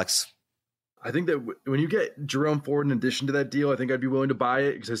Ford, Alex? I think that when you get Jerome Ford in addition to that deal, I think I'd be willing to buy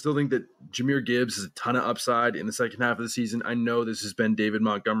it, because I still think that Jahmyr Gibbs has a ton of upside in the second half of the season. I know this has been David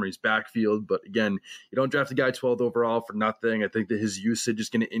Montgomery's backfield, but again, you don't draft a guy 12th overall for nothing. I think that his usage is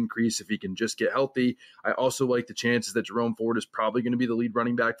going to increase if he can just get healthy. I also like the chances that Jerome Ford is probably going to be the lead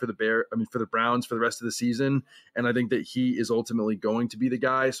running back for the Browns for the rest of the season. And I think that he is ultimately going to be the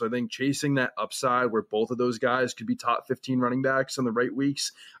guy. So I think chasing that upside where both of those guys could be top 15 running backs on the right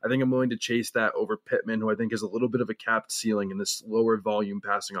weeks, I think I'm willing to chase that over Pittman, who I think has a little bit of a capped ceiling in this lower volume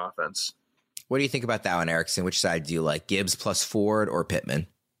passing offense. What do you think about that one, Erickson? Which side do you like, Gibbs plus Ford or Pittman?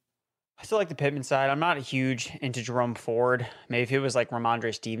 I still like the Pittman side. I'm not huge into Jerome Ford. Maybe if it was like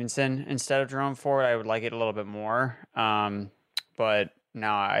Ramondre Stevenson instead of Jerome Ford, I would like it a little bit more. But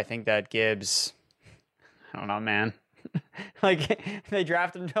no, I think that Gibbs, I don't know, man. Like, they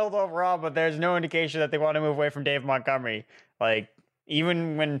drafted him 12th overall, but there's no indication that they want to move away from Dave Montgomery. Like,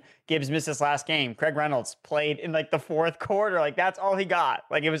 even when Gibbs missed his last game, Craig Reynolds played in like the fourth quarter. Like, that's all he got.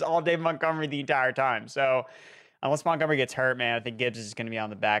 Like, it was all Dave Montgomery the entire time. So unless Montgomery gets hurt, man, I think Gibbs is going to be on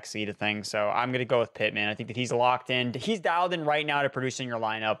the back seat of things. So I'm going to go with Pittman. I think that he's locked in. He's dialed in right now to producing your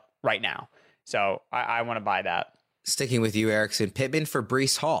lineup right now. So I want to buy that. Sticking with you, Erickson, Pittman for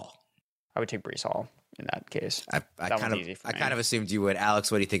Breece Hall. I would take Breece Hall in that case. I kind of assumed you would.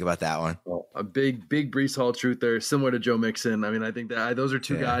 Alex, what do you think about that one? Well, a big Breece Hall truth there, similar to Joe Mixon. I mean, I think that those are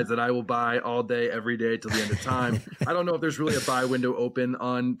two guys that I will buy all day, every day till the end of time. I don't know if there's really a buy window open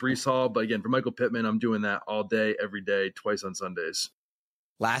on Breece Hall, but again, for Michael Pittman, I'm doing that all day, every day, twice on Sundays.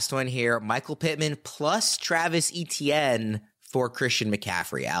 Last one here, Michael Pittman plus Travis Etienne for Christian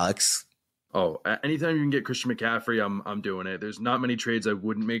McCaffrey, Alex. Oh, anytime you can get Christian McCaffrey, I'm doing it. There's not many trades I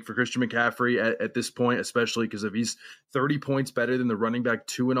wouldn't make for Christian McCaffrey at this point, especially because if he's 30 points better than the running back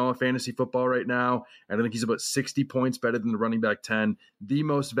 2 in all of fantasy football right now, and I think he's about 60 points better than the running back 10, the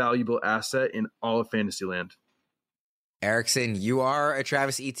most valuable asset in all of fantasy land. Erickson, you are a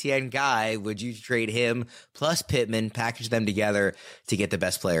Travis Etienne guy. Would you trade him plus Pittman, package them together to get the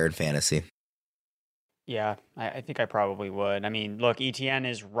best player in fantasy? Yeah, I think I probably would. I mean, look, Etienne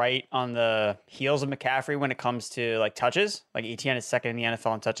is right on the heels of McCaffrey when it comes to like touches. Like, Etienne is second in the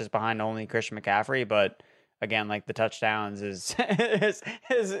NFL in touches behind only Christian McCaffrey, but again, like, the touchdowns is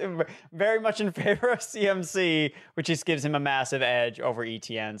very much in favor of CMC, which just gives him a massive edge over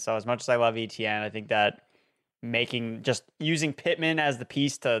Etienne. So as much as I love Etienne, I think that using Pittman as the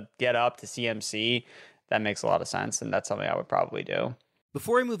piece to get up to CMC, that makes a lot of sense, and that's something I would probably do.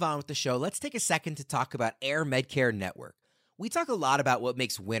 Before we move on with the show, let's take a second to talk about Air Medcare Network. We talk a lot about what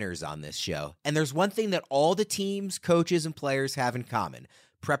makes winners on this show, and there's one thing that all the teams, coaches, and players have in common: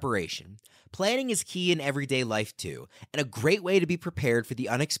 preparation. Planning is key in everyday life too, and a great way to be prepared for the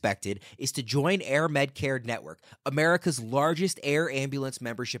unexpected is to join Air Medcare Network, America's largest air ambulance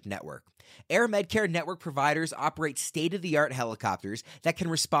membership network. Air Medcare Network providers operate state-of-the-art helicopters that can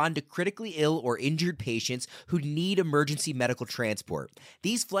respond to critically ill or injured patients who need emergency medical transport.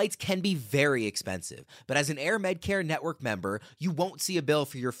 These flights can be very expensive, but as an Air Medcare Network member, you won't see a bill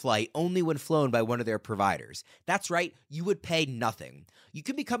for your flight only when flown by one of their providers. That's right, you would pay nothing. You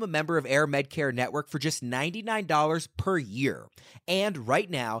can become a member of Air Medcare Network for just $99 per year. And right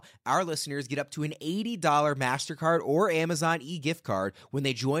now, our listeners get up to an $80 MasterCard or Amazon e-gift card when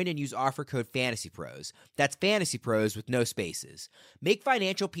they join and use offer code FANTASYPROS. That's Fantasy Pros with no spaces. Make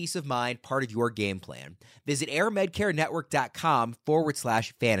financial peace of mind part of your game plan. Visit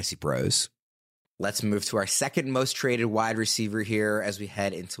airmedcarenetwork.com/fantasypros. Let's move to our second most traded wide receiver here as we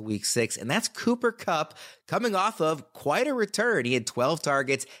head into week 6, and that's Cooper Kupp, coming off of quite a return. He had 12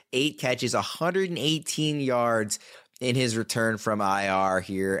 targets, 8 catches, 118 yards in his return from IR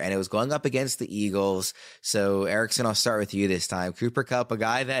here, and it was going up against the Eagles. So, Erickson, I'll start with you this time. Cooper Kupp, a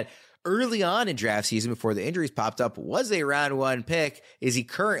guy that early on in draft season before the injuries popped up was a round 1 pick. Is he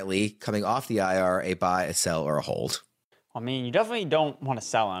currently, coming off the IR, a buy, a sell, or a hold? I mean, you definitely don't want to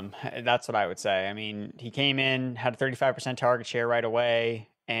sell him. That's what I would say. I mean, he came in, had a 35% target share right away.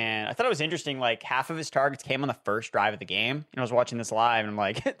 And I thought it was interesting, like half of his targets came on the first drive of the game. And I was watching this live and I'm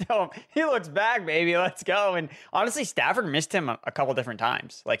like, he looks back, baby. Let's go. And honestly, Stafford missed him a couple different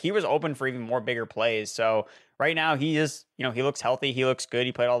times. Like he was open for even more bigger plays. So right now he is, he looks healthy. He looks good.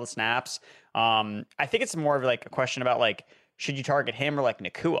 He played all the snaps. I think it's more of like a question about like, should you target him or like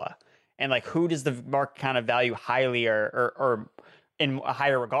Nakua? And like, who does the market kind of value highly or in a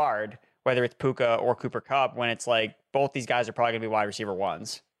higher regard, whether it's Puka or Cooper Kupp, when it's like both these guys are probably going to be wide receiver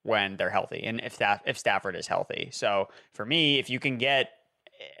 1s when they're healthy, and if Stafford is healthy. So for me, if you can get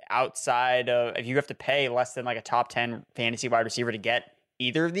outside of, if you have to pay less than like a top 10 fantasy wide receiver to get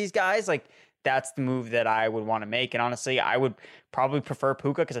either of these guys, like that's the move that I would want to make. And honestly, I would probably prefer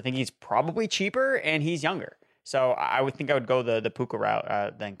Puka because I think he's probably cheaper and he's younger. So I would think I would go the Puka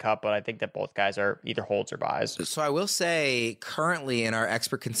route than Kupp, but I think that both guys are either holds or buys. So I will say currently in our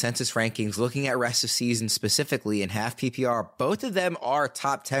expert consensus rankings, looking at rest of season specifically in half PPR, both of them are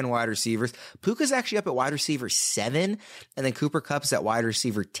top 10 wide receivers. Puka's actually up at wide receiver 7, and then Cooper Kupp's at wide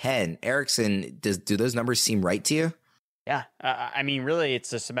receiver 10. Erickson, do those numbers seem right to you? Yeah. I mean, really,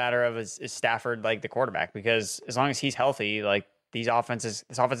 it's just a matter of is Stafford like the quarterback? Because as long as he's healthy, like, this offense is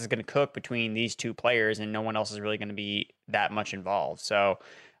going to cook between these two players, and no one else is really going to be that much involved. So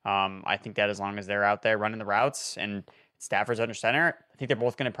I think that as long as they're out there running the routes and Stafford's under center, I think they're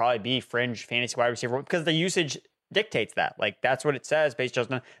both going to probably be fringe fantasy wide receiver because the usage dictates that. Like that's what it says based on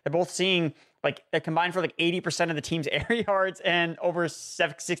they're both seeing like they're combined for like 80% of the team's air yards and over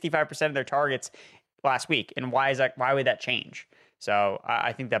 65% of their targets last week. And why would that change? So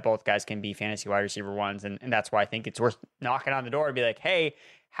I think that both guys can be fantasy wide receiver 1s. And that's why I think it's worth knocking on the door and be like, hey,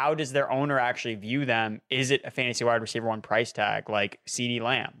 how does their owner actually view them? Is it a fantasy wide receiver 1 price tag like CeeDee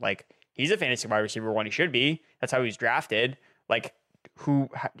Lamb? Like he's a fantasy wide receiver 1. He should be. That's how he's drafted. Like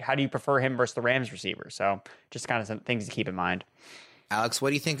how do you prefer him versus the Rams receiver? So just kind of some things to keep in mind. Alex, what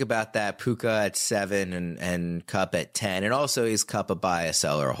do you think about that? Puka at 7 and Kupp at 10? And also, is Kupp a buy, a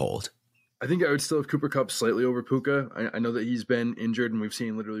sell, or a hold? I think I would still have Cooper Kupp slightly over Puka. I know that he's been injured and we've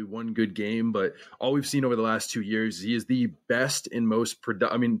seen literally one good game, but all we've seen over the last 2 years, he is the best in most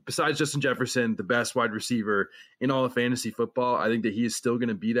besides Justin Jefferson, the best wide receiver in all of fantasy football. I think that he is still going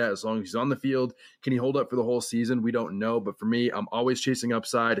to be that as long as he's on the field. Can he hold up for the whole season? We don't know. But for me, I'm always chasing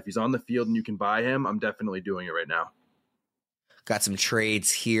upside. If he's on the field and you can buy him, I'm definitely doing it right now. Got some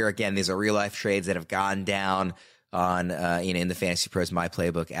trades here. Again, these are real life trades that have gone down on in the Fantasy Pros My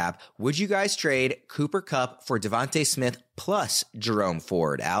Playbook app. Would you guys trade Cooper Kupp for Devontae Smith plus Jerome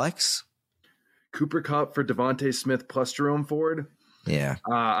Ford, Alex? Cooper Kupp for Devontae Smith plus Jerome Ford? Yeah.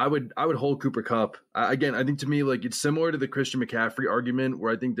 I would hold Cooper Kupp. Again, I think to me, like, it's similar to the Christian McCaffrey argument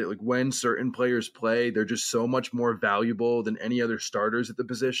where I think that like when certain players play, they're just so much more valuable than any other starters at the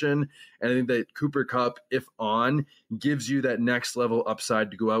position. And I think that Cooper Kupp, if on, gives you that next level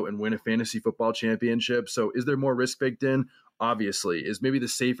upside to go out and win a fantasy football championship. So is there more risk baked in? Obviously. Is maybe the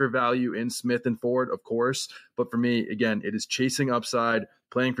safer value in Smith and Ford? Of course. But for me, again, it is chasing upside,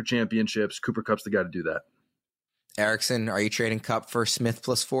 playing for championships. Cooper Kupp's the guy to do that. Erickson, are you trading Kupp for Smith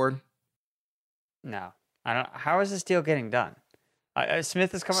plus Ford? No, I don't. How is this deal getting done?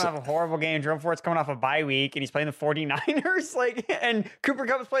 Smith is coming off a horrible game. Jerome Ford's coming off a bye week, and he's playing the 49ers. And Cooper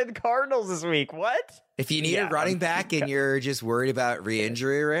Kupp is playing the Cardinals this week. What? If you need a running back and you're just worried about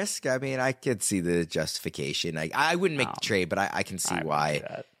re-injury risk, I mean, I could see the justification. I wouldn't make the trade, but I can see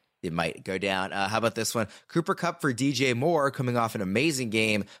why. it might go down. How about this one? Cooper Kupp for DJ Moore coming off an amazing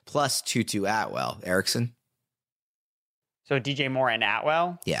game plus Tutu Atwell. Erickson? So DJ Moore and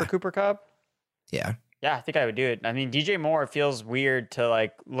Atwell for Cooper Kupp? Yeah. Yeah, I think I would do it. I mean, DJ Moore, it feels weird to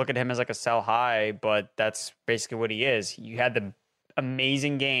like look at him as like a sell high, but that's basically what he is. You had the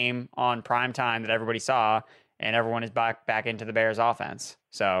amazing game on prime time that everybody saw, and everyone is back into the Bears offense.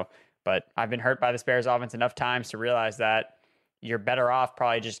 So, but I've been hurt by this Bears offense enough times to realize that you're better off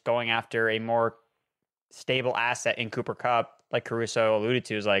probably just going after a more stable asset in Cooper Kupp, like Caruso alluded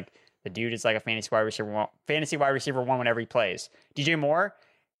to, is like the dude is like a fantasy wide receiver one whenever he plays. DJ Moore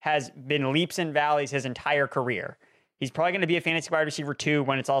has been leaps and valleys his entire career. He's probably going to be a fantasy wide receiver 2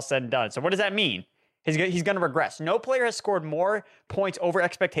 when it's all said and done. So what does that mean? He's going to regress. No player has scored more points over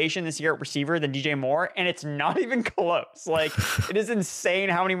expectation this year at receiver than DJ Moore, and it's not even close. Like, it is insane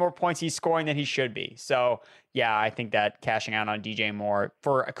how many more points he's scoring than he should be. So, yeah, I think that cashing out on DJ Moore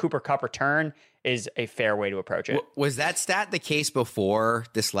for a Cooper Kupp return is a fair way to approach it. Was that stat the case before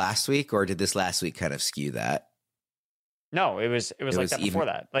this last week, or did this last week kind of skew that? No, it was like that before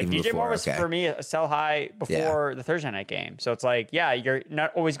that. Like DJ Moore was for me a sell high before the Thursday night game. So it's like, yeah, you're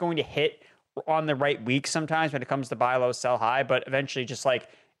not always going to hit on the right week sometimes when it comes to buy low, sell high, but eventually just like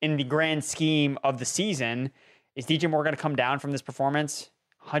in the grand scheme of the season, is DJ Moore going to come down from this performance?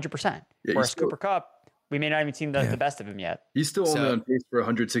 100%. Whereas Cooper Kupp, we may not even seen the best of him yet. He's still only on pace for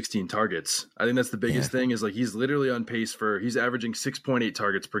 116 targets. I think that's the biggest thing is like he's literally on pace he's averaging 6.8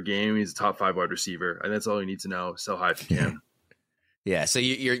 targets per game. He's a top 5 wide receiver. And that's all you need to know. Sell high if you can. Yeah. So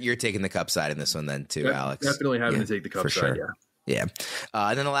you're taking the Kupp side in this one then too, Alex. Definitely having to take the Kupp side. Sure. Yeah.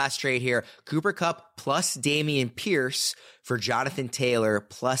 And then the last trade here, Cooper Kupp plus Dameon Pierce for Jonathan Taylor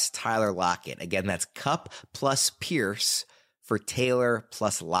plus Tyler Lockett. Again, that's Kupp plus Pierce for Taylor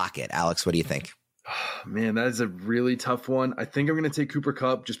plus Lockett. Alex, what do you think? Man, that is a really tough one. I think I'm going to take Cooper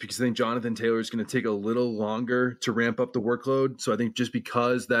Kupp just because I think Jonathan Taylor is going to take a little longer to ramp up the workload. So I think just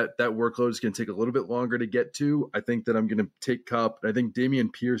because that workload is going to take a little bit longer to get to, I think that I'm going to take Kupp. I think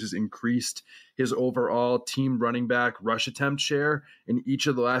Dameon Pierce has increased his overall team running back rush attempt share in each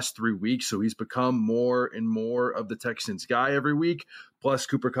of the last 3 weeks. So he's become more and more of the Texans guy every week. Plus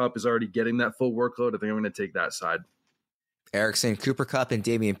Cooper Kupp is already getting that full workload. I think I'm going to take that side. Erickson, Cooper Kupp and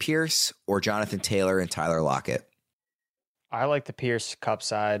Dameon Pierce, or Jonathan Taylor and Tyler Lockett? I like the Pierce Kupp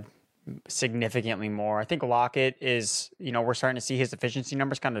side significantly more. I think Lockett is, we're starting to see his efficiency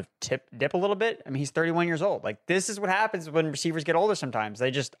numbers kind of dip a little bit. I mean, he's 31 years old. Like, this is what happens when receivers get older sometimes. They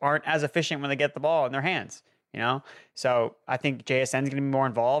just aren't as efficient when they get the ball in their hands, So I think JSN is going to be more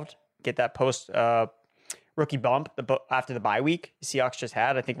involved, get that post rookie bump after the bye week Seahawks just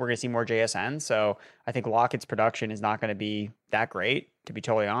had. I think we're going to see more JSN. So I think Lockett's production is not going to be that great, to be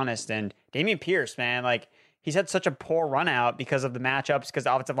totally honest. And Dameon Pierce, man, like he's had such a poor run out because of the matchups, because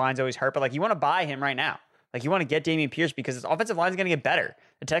the offensive line's always hurt. But like, you want to buy him right now. Like, you want to get Dameon Pierce because his offensive line is going to get better.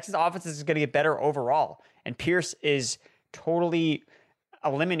 The Texans offense is going to get better overall. And Pierce is totally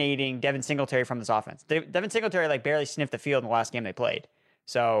eliminating Devin Singletary from this offense. Devin Singletary like barely sniffed the field in the last game they played.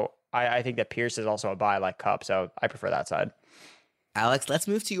 So I think that Pierce is also a buy like Kupp, so I prefer that side. Alex, let's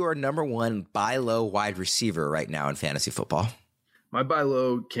move to your number one buy low wide receiver right now in fantasy football. My buy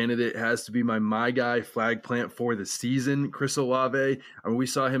low candidate has to be my guy flag plant for the season, Chris Olave. I mean, we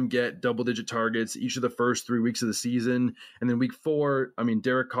saw him get double-digit targets each of the first 3 weeks of the season. And then week 4, I mean,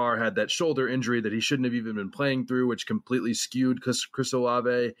 Derek Carr had that shoulder injury that he shouldn't have even been playing through, which completely skewed Chris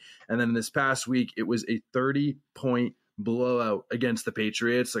Olave. And then this past week, it was a 30-point blowout against the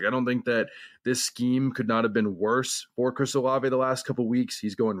Patriots. Like, I don't think that this scheme could not have been worse for Chris Olave the last couple of weeks.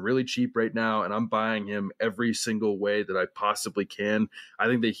 He's going really cheap right now, and I'm buying him every single way that I possibly can. I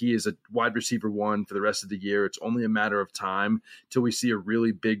think that he is a wide receiver 1 for the rest of the year. It's only a matter of time till we see a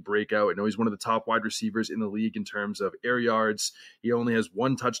really big breakout. I know he's one of the top wide receivers in the league in terms of air yards. He only has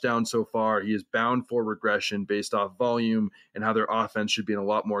 1 touchdown so far. He is bound for regression based off volume and how their offense should be in a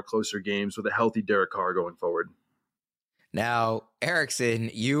lot more closer games with a healthy Derek Carr going forward. Now, Erickson,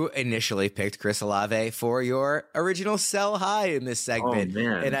 you initially picked Chris Olave for your original sell high in this segment,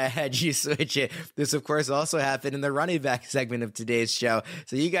 and I had you switch it. This, of course, also happened in the running back segment of today's show.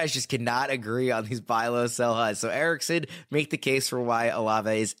 So you guys just cannot agree on these buy low, sell highs. So Erickson, make the case for why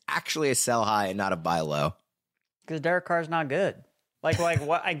Olave is actually a sell high and not a buy low. Because Derek Carr's not good. Like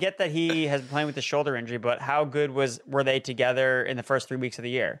what? I get that he has been playing with the shoulder injury, but how good were they together in the first 3 weeks of the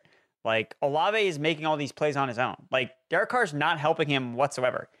year? Like, Olave is making all these plays on his own. Like, Derek Carr's not helping him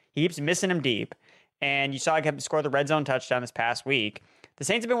whatsoever. He keeps missing him deep. And you saw him score the red zone touchdown this past week. The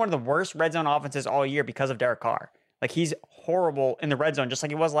Saints have been one of the worst red zone offenses all year because of Derek Carr. Like, he's horrible in the red zone, just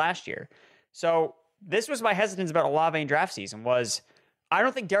like he was last year. So this was my hesitance about Olave in draft season was, I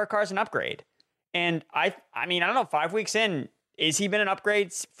don't think Derek Carr is an upgrade. And I mean, I don't know, 5 weeks in, is he been an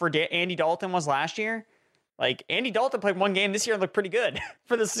upgrade for Andy Dalton was last year? Like, Andy Dalton played one game this year and looked pretty good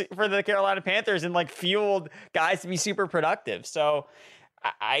for the Carolina Panthers and like fueled guys to be super productive. So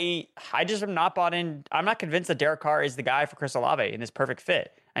I just am not bought in. I'm not convinced that Derek Carr is the guy for Chris Olave in this perfect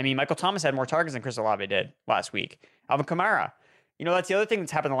fit. I mean, Michael Thomas had more targets than Chris Olave did last week. Alvin Kamara. That's the other thing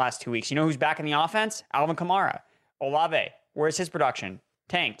that's happened the last 2 weeks. You know who's back in the offense? Alvin Kamara. Olave, where's his production?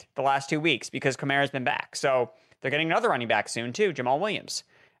 Tanked the last 2 weeks because Kamara's been back. So they're getting another running back soon too, Jamal Williams.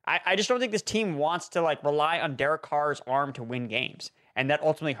 I just don't think this team wants to like rely on Derek Carr's arm to win games. And that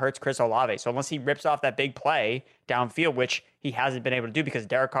ultimately hurts Chris Olave. So unless he rips off that big play downfield, which he hasn't been able to do because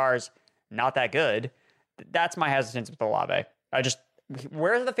Derek Carr's not that good, that's my hesitance with Olave.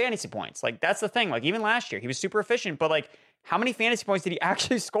 Where are the fantasy points? Like, that's the thing. Like, even last year, he was super efficient, but like, how many fantasy points did he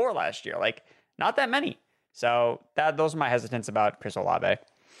actually score last year? Like, not that many. So those are my hesitance about Chris Olave.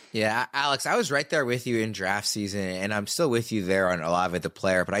 Yeah, Alex, I was right there with you in draft season, and I'm still with you there on Olave the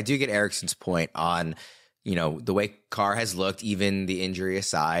player, but I do get Erickson's point on, the way Carr has looked, even the injury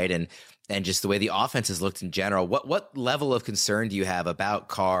aside, and just the way the offense has looked in general. What level of concern do you have about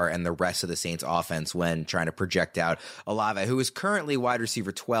Carr and the rest of the Saints offense when trying to project out Olave, who is currently wide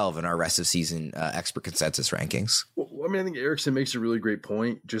receiver 12 in our rest of season expert consensus rankings? Well, I think Erickson makes a really great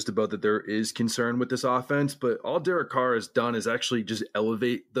point just about that there is concern with this offense, but all Derek Carr has done is actually just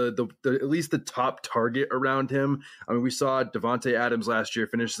elevate the at least the top target around him. I mean, we saw Devontae Adams last year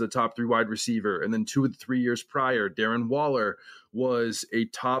finish as a top 3 wide receiver, and then 2 of the 3 years prior, Darren Waller was a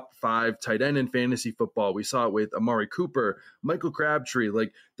top 5 tight end in fantasy football. We saw it with Amari Cooper, Michael Crabtree.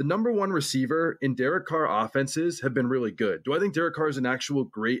 Like, the number 1 receiver in Derek Carr offenses have been really good. Do I think Derek Carr is an actual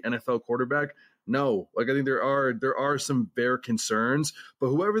great NFL quarterback? No. Like, I think there are some bare concerns, but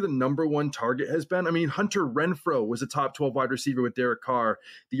whoever the number 1 target has been, I mean, Hunter Renfrow was a top 12 wide receiver with Derek Carr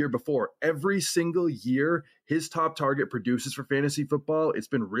the year before. Every single year, his top target produces for fantasy football. It's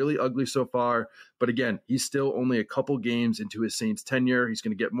been really ugly so far, but again, he's still only a couple games into his Saints tenure. He's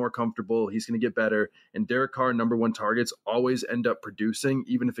going to get more comfortable. He's going to get better, and Derek Carr number 1 targets always end up producing,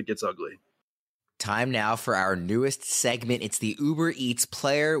 even if it gets ugly. Time now for our newest segment. It's the Uber Eats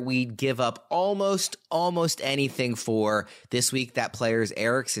player we'd give up almost anything for. This week, that player is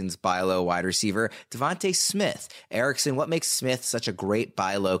Erickson's buy low wide receiver, Devontae Smith. Erickson, what makes Smith such a great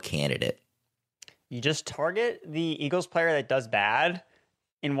buy low candidate? You just target the Eagles player that does bad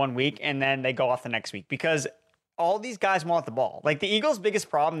in 1 week, and then they go off the next week because all these guys want the ball. Like, the Eagles' biggest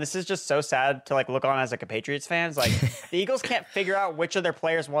problem, this is just so sad to like look on as like a Patriots fan. It's like the Eagles can't figure out which of their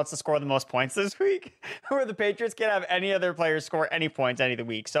players wants to score the most points this week, or the Patriots can't have any other players score any points any of the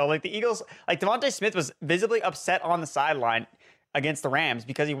week. So like the Eagles, like Devontae Smith was visibly upset on the sideline against the Rams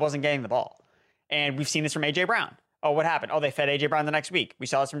because he wasn't getting the ball. And we've seen this from A.J. Brown. Oh, what happened? Oh, they fed A.J. Brown the next week. We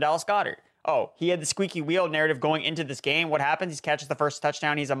saw this from Dallas Goedert. Oh, he had the squeaky wheel narrative going into this game. What happens? He catches the first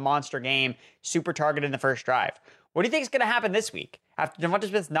touchdown. He's a monster game, super targeted in the first drive. What do you think is going to happen this week after Devontae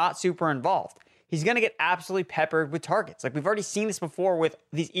Smith's not super involved? He's going to get absolutely peppered with targets. Like, we've already seen this before with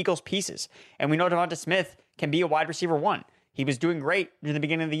these Eagles pieces. And we know Devontae Smith can be a wide receiver 1. He was doing great in the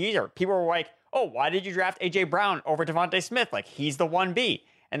beginning of the year. People were like, oh, why did you draft A.J. Brown over Devontae Smith? Like, he's the 1B.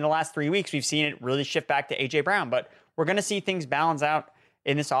 And in the last 3 weeks, we've seen it really shift back to A.J. Brown. But we're going to see things balance out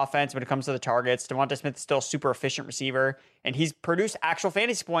in this offense when it comes to the targets. Devontae Smith is still a super efficient receiver, and he's produced actual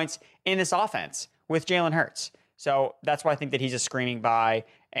fantasy points in this offense with Jalen Hurts. So that's why I think that he's a screaming buy,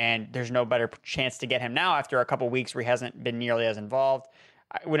 and there's no better chance to get him now after a couple weeks where he hasn't been nearly as involved.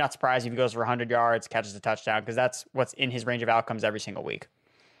 We're not surprised if he goes for 100 yards, catches a touchdown, because that's what's in his range of outcomes every single week.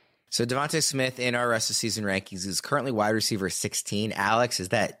 So Devontae Smith in our rest of season rankings is currently wide receiver 16. Alex, is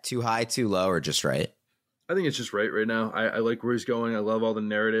that too high, too low, or just right? I think it's just right now. I like where he's going. I love all the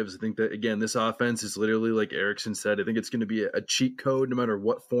narratives. I think that, again, this offense is literally, like Erickson said, I think it's going to be a cheat code no matter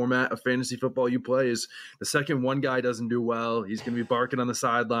what format of fantasy football you play. Is the second one guy doesn't do well, he's going to be barking on the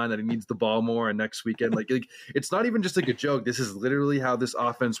sideline that he needs the ball more, and next weekend, like it's not even just like a joke. This is literally how this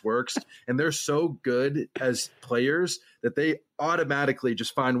offense works, and they're so good as players that they automatically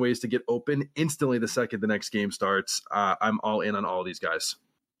just find ways to get open instantly the second the next game starts. I'm all in on all these guys.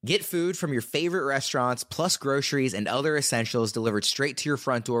 Get food from your favorite restaurants, plus groceries and other essentials delivered straight to your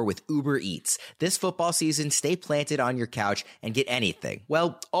front door with Uber Eats. This football season, stay planted on your couch and get anything,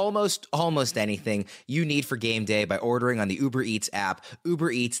 well, almost anything you need for game day by ordering on the Uber Eats app.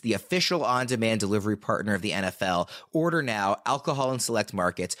 Uber Eats, the official on-demand delivery partner of the NFL. Order now. Alcohol in select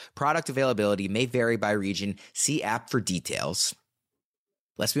markets. Product availability may vary by region. See app for details.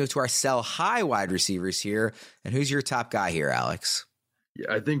 Let's move to our sell high wide receivers here. And who's your top guy here, Alex?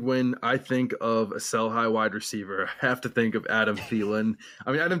 Yeah, I think when I think of a sell high wide receiver, I have to think of Adam Thielen.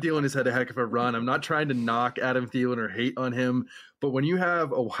 I mean, Adam Thielen has had a heck of a run. I'm not trying to knock Adam Thielen or hate on him, but when you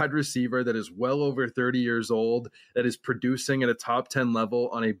have a wide receiver that is well over 30 years old, that is producing at a top 10 level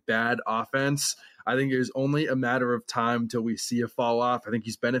on a bad offense, I think it's only a matter of time till we see a fall off. I think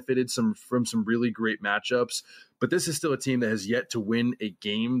he's benefited from some really great matchups, but this is still a team that has yet to win a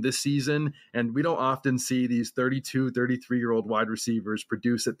game this season. And we don't often see these 32, 33-year-old wide receivers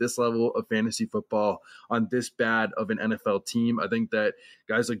produce at this level of fantasy football on this bad of an NFL team. I think that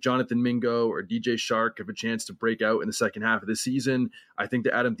guys like Jonathan Mingo or DJ Shark have a chance to break out in the second half of the season. I think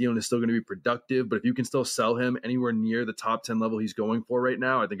that Adam Thielen is still going to be productive, but if you can still sell him anywhere near the top 10 level he's going for right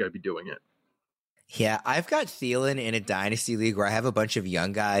now, I think I'd be doing it. Yeah, I've got Thielen in a dynasty league where I have a bunch of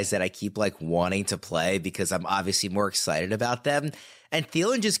young guys that I keep like wanting to play because I'm obviously more excited about them. And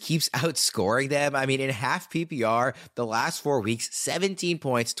Thielen just keeps outscoring them. I mean, in half PPR, the last 4 weeks, 17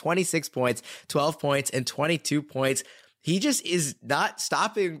 points, 26 points, 12 points, and 22 points. He just is not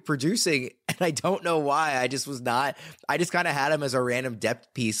stopping producing, and I don't know why. I just kind of had him as a random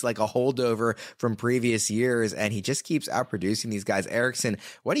depth piece, like a holdover from previous years, and he just keeps outproducing these guys. Erickson,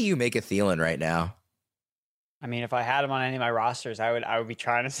 what do you make of Thielen right now? I mean, if I had him on any of my rosters, I would be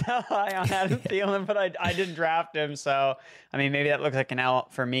trying to sell high on Adam Thielen, but I didn't draft him. So, I mean, maybe that looks like an L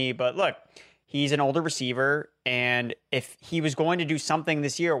for me. But look, he's an older receiver, and if he was going to do something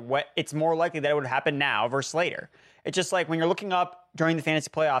this year, it's more likely that it would happen now versus later. It's just like when you're looking up during the fantasy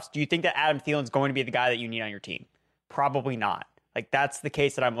playoffs, do you think that Adam Thielen is going to be the guy that you need on your team? Probably not. Like, that's the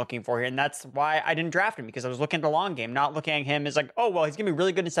case that I'm looking for here, and that's why I didn't draft him, because I was looking at the long game, not looking at him as like, oh, well, he's going to be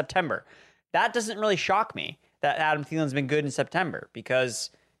really good in September. That doesn't really shock me that Adam Thielen's been good in September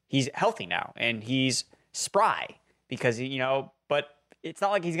because he's healthy now and he's spry because, but it's not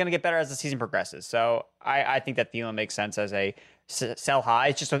like he's going to get better as the season progresses. So I think that Thielen makes sense as a sell high.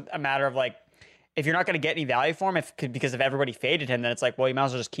 It's just a matter of like, if you're not going to get any value for him because if everybody faded him, then it's like, well, you might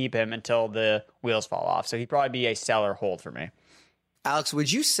as well just keep him until the wheels fall off. So he'd probably be a sell or hold for me. Alex,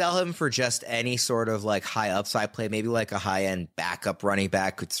 would you sell him for just any sort of like high upside play, maybe like a high end backup running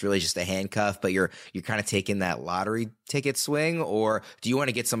back? It's really just a handcuff, but you're kind of taking that lottery ticket swing, or do you want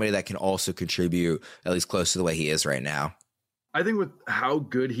to get somebody that can also contribute at least close to the way he is right now? I think with how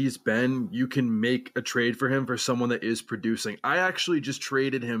good he's been, you can make a trade for him for someone that is producing. I actually just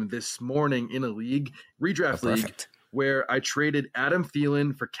traded him this morning in a league, redraft league, where I traded Adam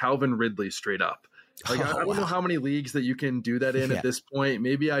Thielen for Calvin Ridley straight up. Like, I don't know how many leagues that you can do that in at this point.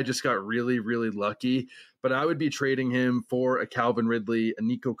 Maybe I just got really, really lucky. But I would be trading him for a Calvin Ridley, a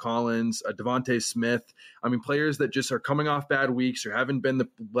Nico Collins, a Devontae Smith. I mean, players that just are coming off bad weeks or haven't been the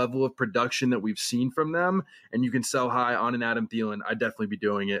level of production that we've seen from them. And you can sell high on an Adam Thielen. I'd definitely be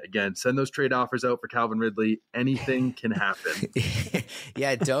doing it. Again, send those trade offers out for Calvin Ridley. Anything can happen.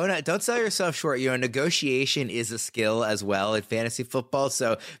 Yeah, don't sell yourself short. Negotiation is a skill as well in fantasy football.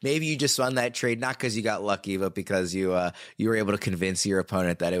 So maybe you just won that trade not because you got lucky, but because you were able to convince your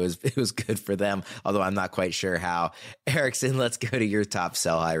opponent that it was good for them. Although I'm not quite sure how. Erickson, let's go to your top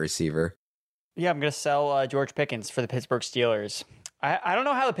sell high receiver. Yeah, I'm going to sell George Pickens for the Pittsburgh Steelers. I don't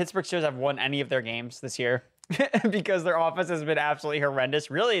know how the Pittsburgh Steelers have won any of their games this year because their offense has been absolutely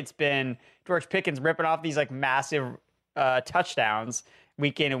horrendous. Really, it's been George Pickens ripping off these like massive touchdowns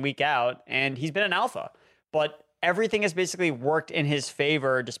week in and week out, and he's been an alpha. But everything has basically worked in his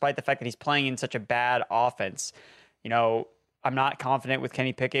favor despite the fact that he's playing in such a bad offense. I'm not confident with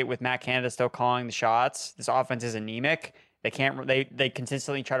Kenny Pickett, with Matt Canada still calling the shots. This offense is anemic. They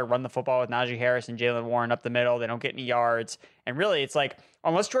consistently try to run the football with Najee Harris and Jalen Warren up the middle. They don't get any yards. And really, it's like,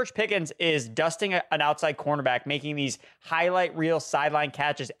 unless George Pickens is dusting an outside cornerback, making these highlight reel sideline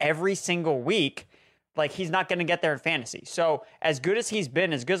catches every single week, like, he's not going to get there in fantasy. So as good as he's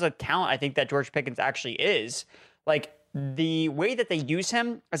been, as good as a talent I think that George Pickens actually is, like, the way that they use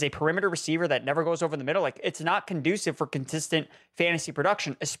him as a perimeter receiver that never goes over the middle, like, it's not conducive for consistent fantasy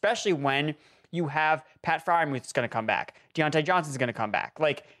production, especially when you have Pat Fryermuth's going to come back. Deontay Johnson's going to come back.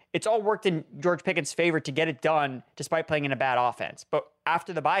 Like, it's all worked in George Pickens' favor to get it done despite playing in a bad offense. But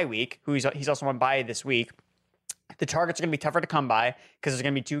after the bye week, he's also on bye this week, the targets are going to be tougher to come by because there's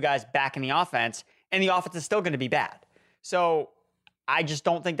going to be two guys back in the offense, and the offense is still going to be bad. So I just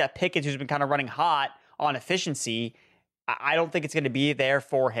don't think that Pickens, who's been kind of running hot on efficiency, I don't think it's going to be there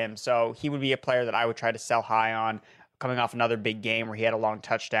for him. So he would be a player that I would try to sell high on, coming off another big game where he had a long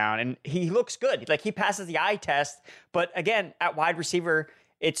touchdown. And he looks good. Like, he passes the eye test. But again, at wide receiver,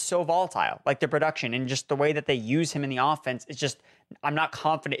 it's so volatile. Like, the production and just the way that they use him in the offense, it's just, I'm not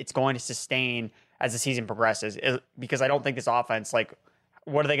confident it's going to sustain as the season progresses, because I don't think this offense, like,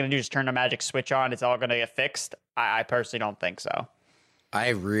 what are they going to do? Just turn the magic switch on? It's all going to get fixed? I personally don't think so. I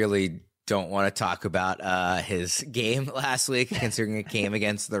really don't want to talk about his game last week, considering it came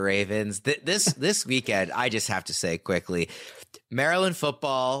against the Ravens. This weekend, I just have to say quickly, Maryland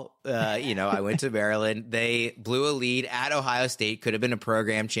football, I went to Maryland. They blew a lead at Ohio State. Could have been a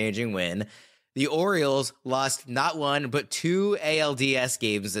program-changing win. The Orioles lost not one, but 2 ALDS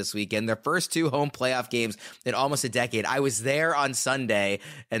games this weekend, their first 2 home playoff games in almost a decade. I was there on Sunday,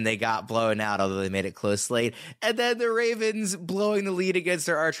 and they got blown out, although they made it close late. And then the Ravens blowing the lead against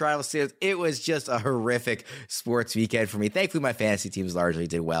their arch rival Steelers. It was just a horrific sports weekend for me. Thankfully, my fantasy teams largely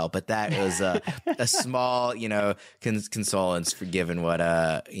did well, but that was a small, consolence for given what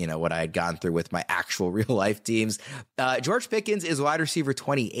I had gone through with my actual real-life teams. George Pickens is wide receiver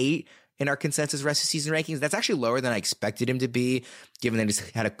 28 in our consensus rest of season rankings. That's actually lower than I expected him to be, given that he's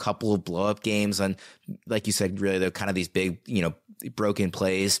had a couple of blow-up games on, like you said, really the kind of these big, broken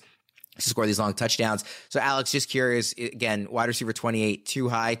plays to score these long touchdowns. So, Alex, just curious, again, wide receiver 28, too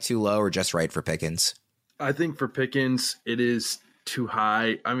high, too low, or just right for Pickens? I think for Pickens, it is too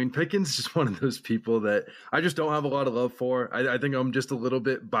high. I mean, Pickens is just one of those people that I just don't have a lot of love for. I think I'm just a little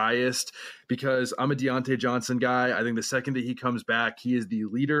bit biased because I'm a Deontay Johnson guy. I think the second that he comes back, he is the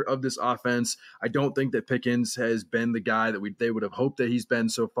leader of this offense. I don't think that Pickens has been the guy that they would have hoped that he's been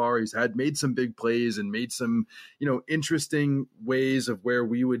so far. He's made some big plays and made some, interesting ways of where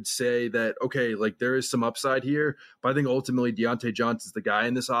we would say that, okay, like there is some upside here. But I think ultimately Deontay Johnson's the guy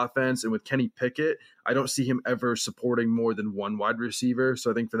in this offense. And with Kenny Pickett, I don't see him ever supporting more than one wide receiver.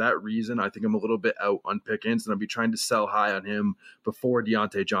 So I think for that reason, I think I'm a little bit out on Pickens, and I'll be trying to sell high on him before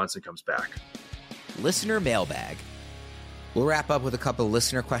Deontay Johnson comes back. Listener mailbag. We'll wrap up with a couple of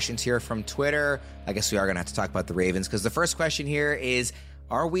listener questions here from Twitter. I guess we are going to have to talk about the Ravens because the first question here is,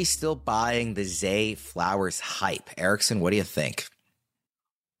 are we still buying the Zay Flowers hype? Erickson, what do you think?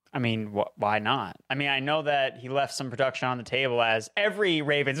 I mean, why not? I mean, I know that he left some production on the table, as every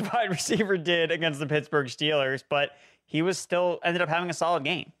Ravens wide receiver did against the Pittsburgh Steelers, but he was still ended up having a solid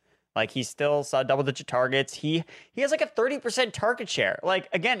game. Like, he still saw double-digit targets. He has like a 30% target share. Like,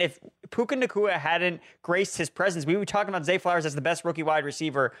 again, if Puka Nacua hadn't graced his presence, we would be talking about Zay Flowers as the best rookie wide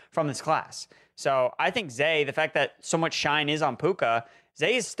receiver from this class. So I think Zay, the fact that so much shine is on Puka,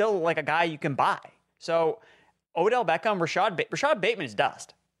 Zay is still like a guy you can buy. So Odell Beckham, Rashad Bateman is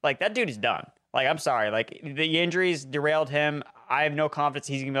dust. Like, that dude is done. Like, I'm sorry. Like, the injuries derailed him. I have no confidence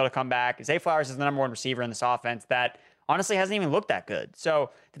he's going to be able to come back. Zay Flowers is the number 1 receiver in this offense that honestly hasn't even looked that good. So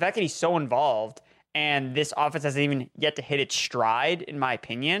the fact that he's so involved and this offense hasn't even yet to hit its stride, in my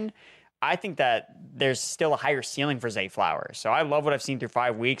opinion, I think that there's still a higher ceiling for Zay Flowers. So I love what I've seen through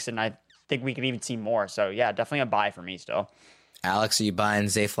 5 weeks, and I think we can even see more. So, yeah, definitely a buy for me still. Alex, are you buying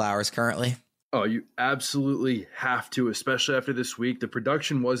Zay Flowers currently? Oh, you absolutely have to, especially after this week. The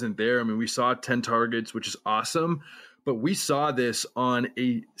production wasn't there. I mean, we saw 10 targets, which is awesome, but we saw this on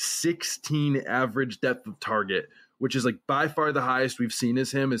a 16 average depth of target, which is like by far the highest we've seen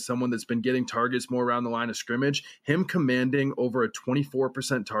as him, as someone that's been getting targets more around the line of scrimmage. Him commanding over a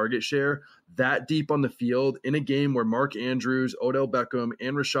 24% target share that deep on the field in a game where Mark Andrews, Odell Beckham,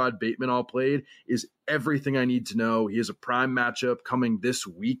 and Rashad Bateman all played is everything I need to know. He has a prime matchup coming this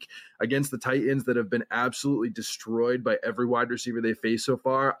week against the Titans that have been absolutely destroyed by every wide receiver they face so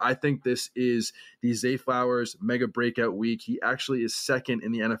far. I think this is the Zay Flowers mega breakout week. He actually is second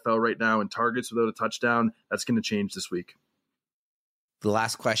in the NFL right now in targets without a touchdown. That's going to change this week. The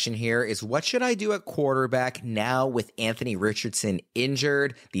last question here is, what should I do at quarterback now with Anthony Richardson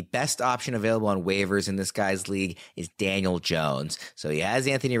injured? The best option available on waivers in this guy's league is Daniel Jones. So he has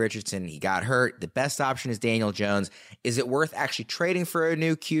Anthony Richardson. He got hurt. The best option is Daniel Jones. Is it worth actually trading for a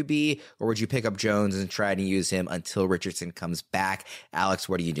new QB, or would you pick up Jones and try to use him until Richardson comes back? Alex,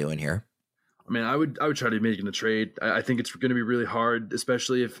 what are you doing here? I mean, I would try to make a trade. I think it's going to be really hard,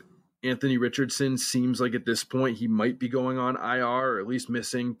 especially if Anthony Richardson seems like at this point he might be going on IR, or at least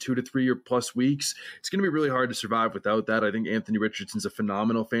missing 2 to 3 or plus weeks. It's going to be really hard to survive without that. I think Anthony Richardson's a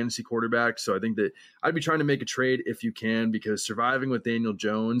phenomenal fantasy quarterback. So I think that I'd be trying to make a trade if you can, because surviving with Daniel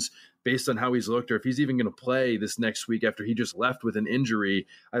Jones, based on how he's looked, or if he's even going to play this next week after he just left with an injury,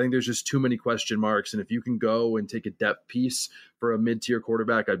 I think there's just too many question marks. And if you can go and take a depth piece for a mid-tier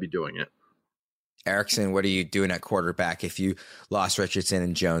quarterback, I'd be doing it. Erickson, what are you doing at quarterback if you lost Richardson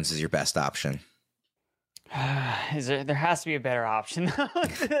and Jones as your best option? There has to be a better option.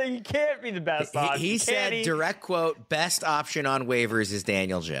 You can't be the best option. He said, direct quote, best option on waivers is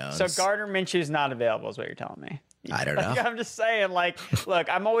Daniel Jones. So Gardner Minshew's not available is what you're telling me. I don't know. I'm just saying, look,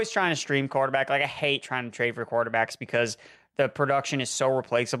 I'm always trying to stream quarterback. I hate trying to trade for quarterbacks because the production is so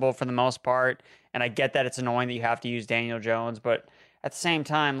replaceable for the most part. And I get that it's annoying that you have to use Daniel Jones, but at the same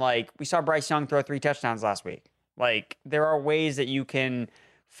time, we saw Bryce Young throw 3 touchdowns last week. Like, there are ways that you can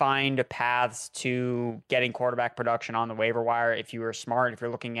find paths to getting quarterback production on the waiver wire. If you are smart, if you're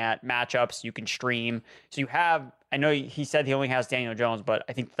looking at matchups, you can stream. So you have, I know he said he only has Daniel Jones, but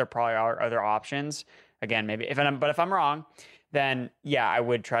I think there probably are other options. Again, maybe if I'm wrong, then yeah, I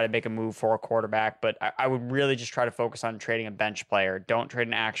would try to make a move for a quarterback, but I would really just try to focus on trading a bench player. Don't trade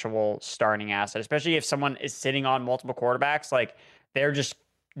an actual starting asset, especially if someone is sitting on multiple quarterbacks. Like,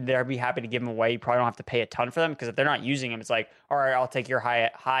 they'll be happy to give them away. You probably don't have to pay a ton for them, because if they're not using them, it's like, all right, I'll take your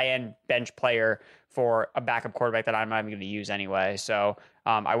high end bench player for a backup quarterback that I'm not even going to use anyway. So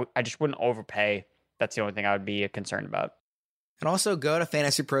I just wouldn't overpay. That's the only thing I would be concerned about. And also go to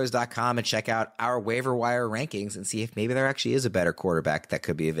fantasypros.com and check out our waiver wire rankings and see if maybe there actually is a better quarterback that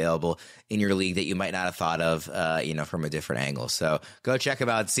could be available in your league that you might not have thought of, from a different angle. So go check them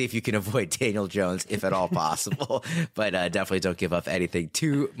out and see if you can avoid Daniel Jones, if at all possible. But definitely don't give up anything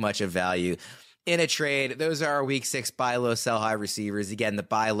too much of value in a trade. Those are our week 6 buy low, sell high receivers. Again, the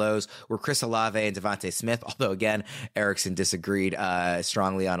buy lows were Chris Olave and Devontae Smith, although again, Erickson disagreed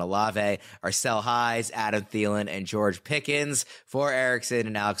strongly on Olave. Our sell highs, Adam Thielen and George Pickens. For Erickson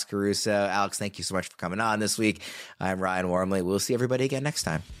and Alex Caruso. Alex, thank you so much for coming on this week. I'm Ryan Wormley. We'll see everybody again next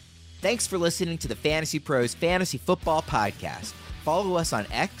time. Thanks for listening to the Fantasy Pros Fantasy Football Podcast. Follow us on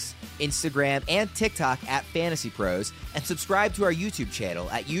X, Instagram, and TikTok at Fantasy Pros, and subscribe to our YouTube channel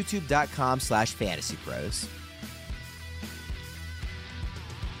at youtube.com/fantasypros.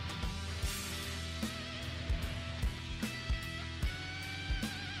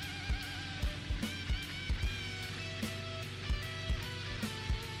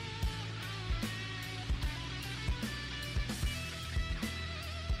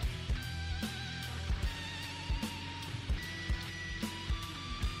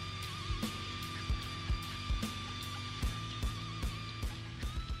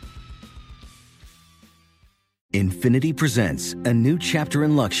 Infinity presents a new chapter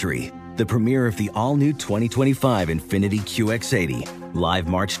in luxury, the premiere of the all-new 2025 Infinity QX80, live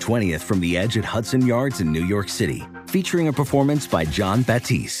March 20th from the Edge at Hudson Yards in New York City, featuring a performance by John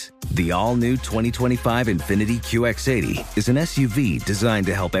Batiste. The all-new 2025 Infinity QX80 is an SUV designed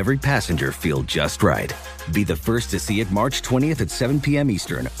to help every passenger feel just right. Be the first to see it March 20th at 7 p.m.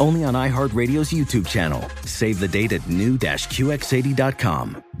 Eastern, only on iHeartRadio's YouTube channel. Save the date at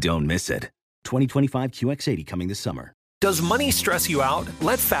new-QX80.com. Don't miss it. 2025 QX80 coming this summer. Does money stress you out?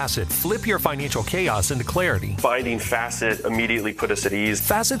 Let Facet flip your financial chaos into clarity. Finding Facet immediately put us at ease.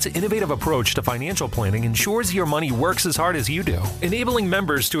 Facet's innovative approach to financial planning ensures your money works as hard as you do, enabling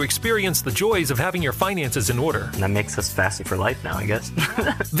members to experience the joys of having your finances in order. And that makes us Facet for life now, I guess.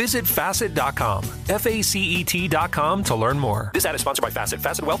 Visit Facet.com, FACET.com to learn more. This ad is sponsored by Facet.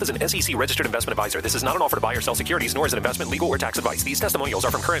 Facet Wealth is an SEC registered investment advisor. This is not an offer to buy or sell securities, nor is it investment, legal, or tax advice. These testimonials are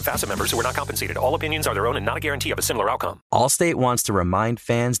from current Facet members who are not compensated. All opinions are their own and not a guarantee of a similar outcome. Allstate wants to remind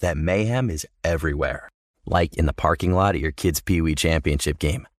fans that mayhem is everywhere. Like in the parking lot at your kid's Pee Wee Championship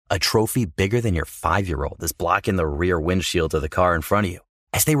game. A trophy bigger than your 5-year-old is blocking the rear windshield of the car in front of you.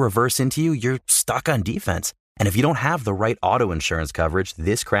 As they reverse into you, you're stuck on defense. And if you don't have the right auto insurance coverage,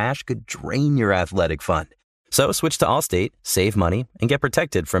 this crash could drain your athletic fund. So switch to Allstate, save money, and get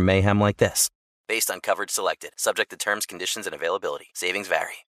protected from mayhem like this. Based on coverage selected, subject to terms, conditions, and availability. Savings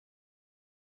vary.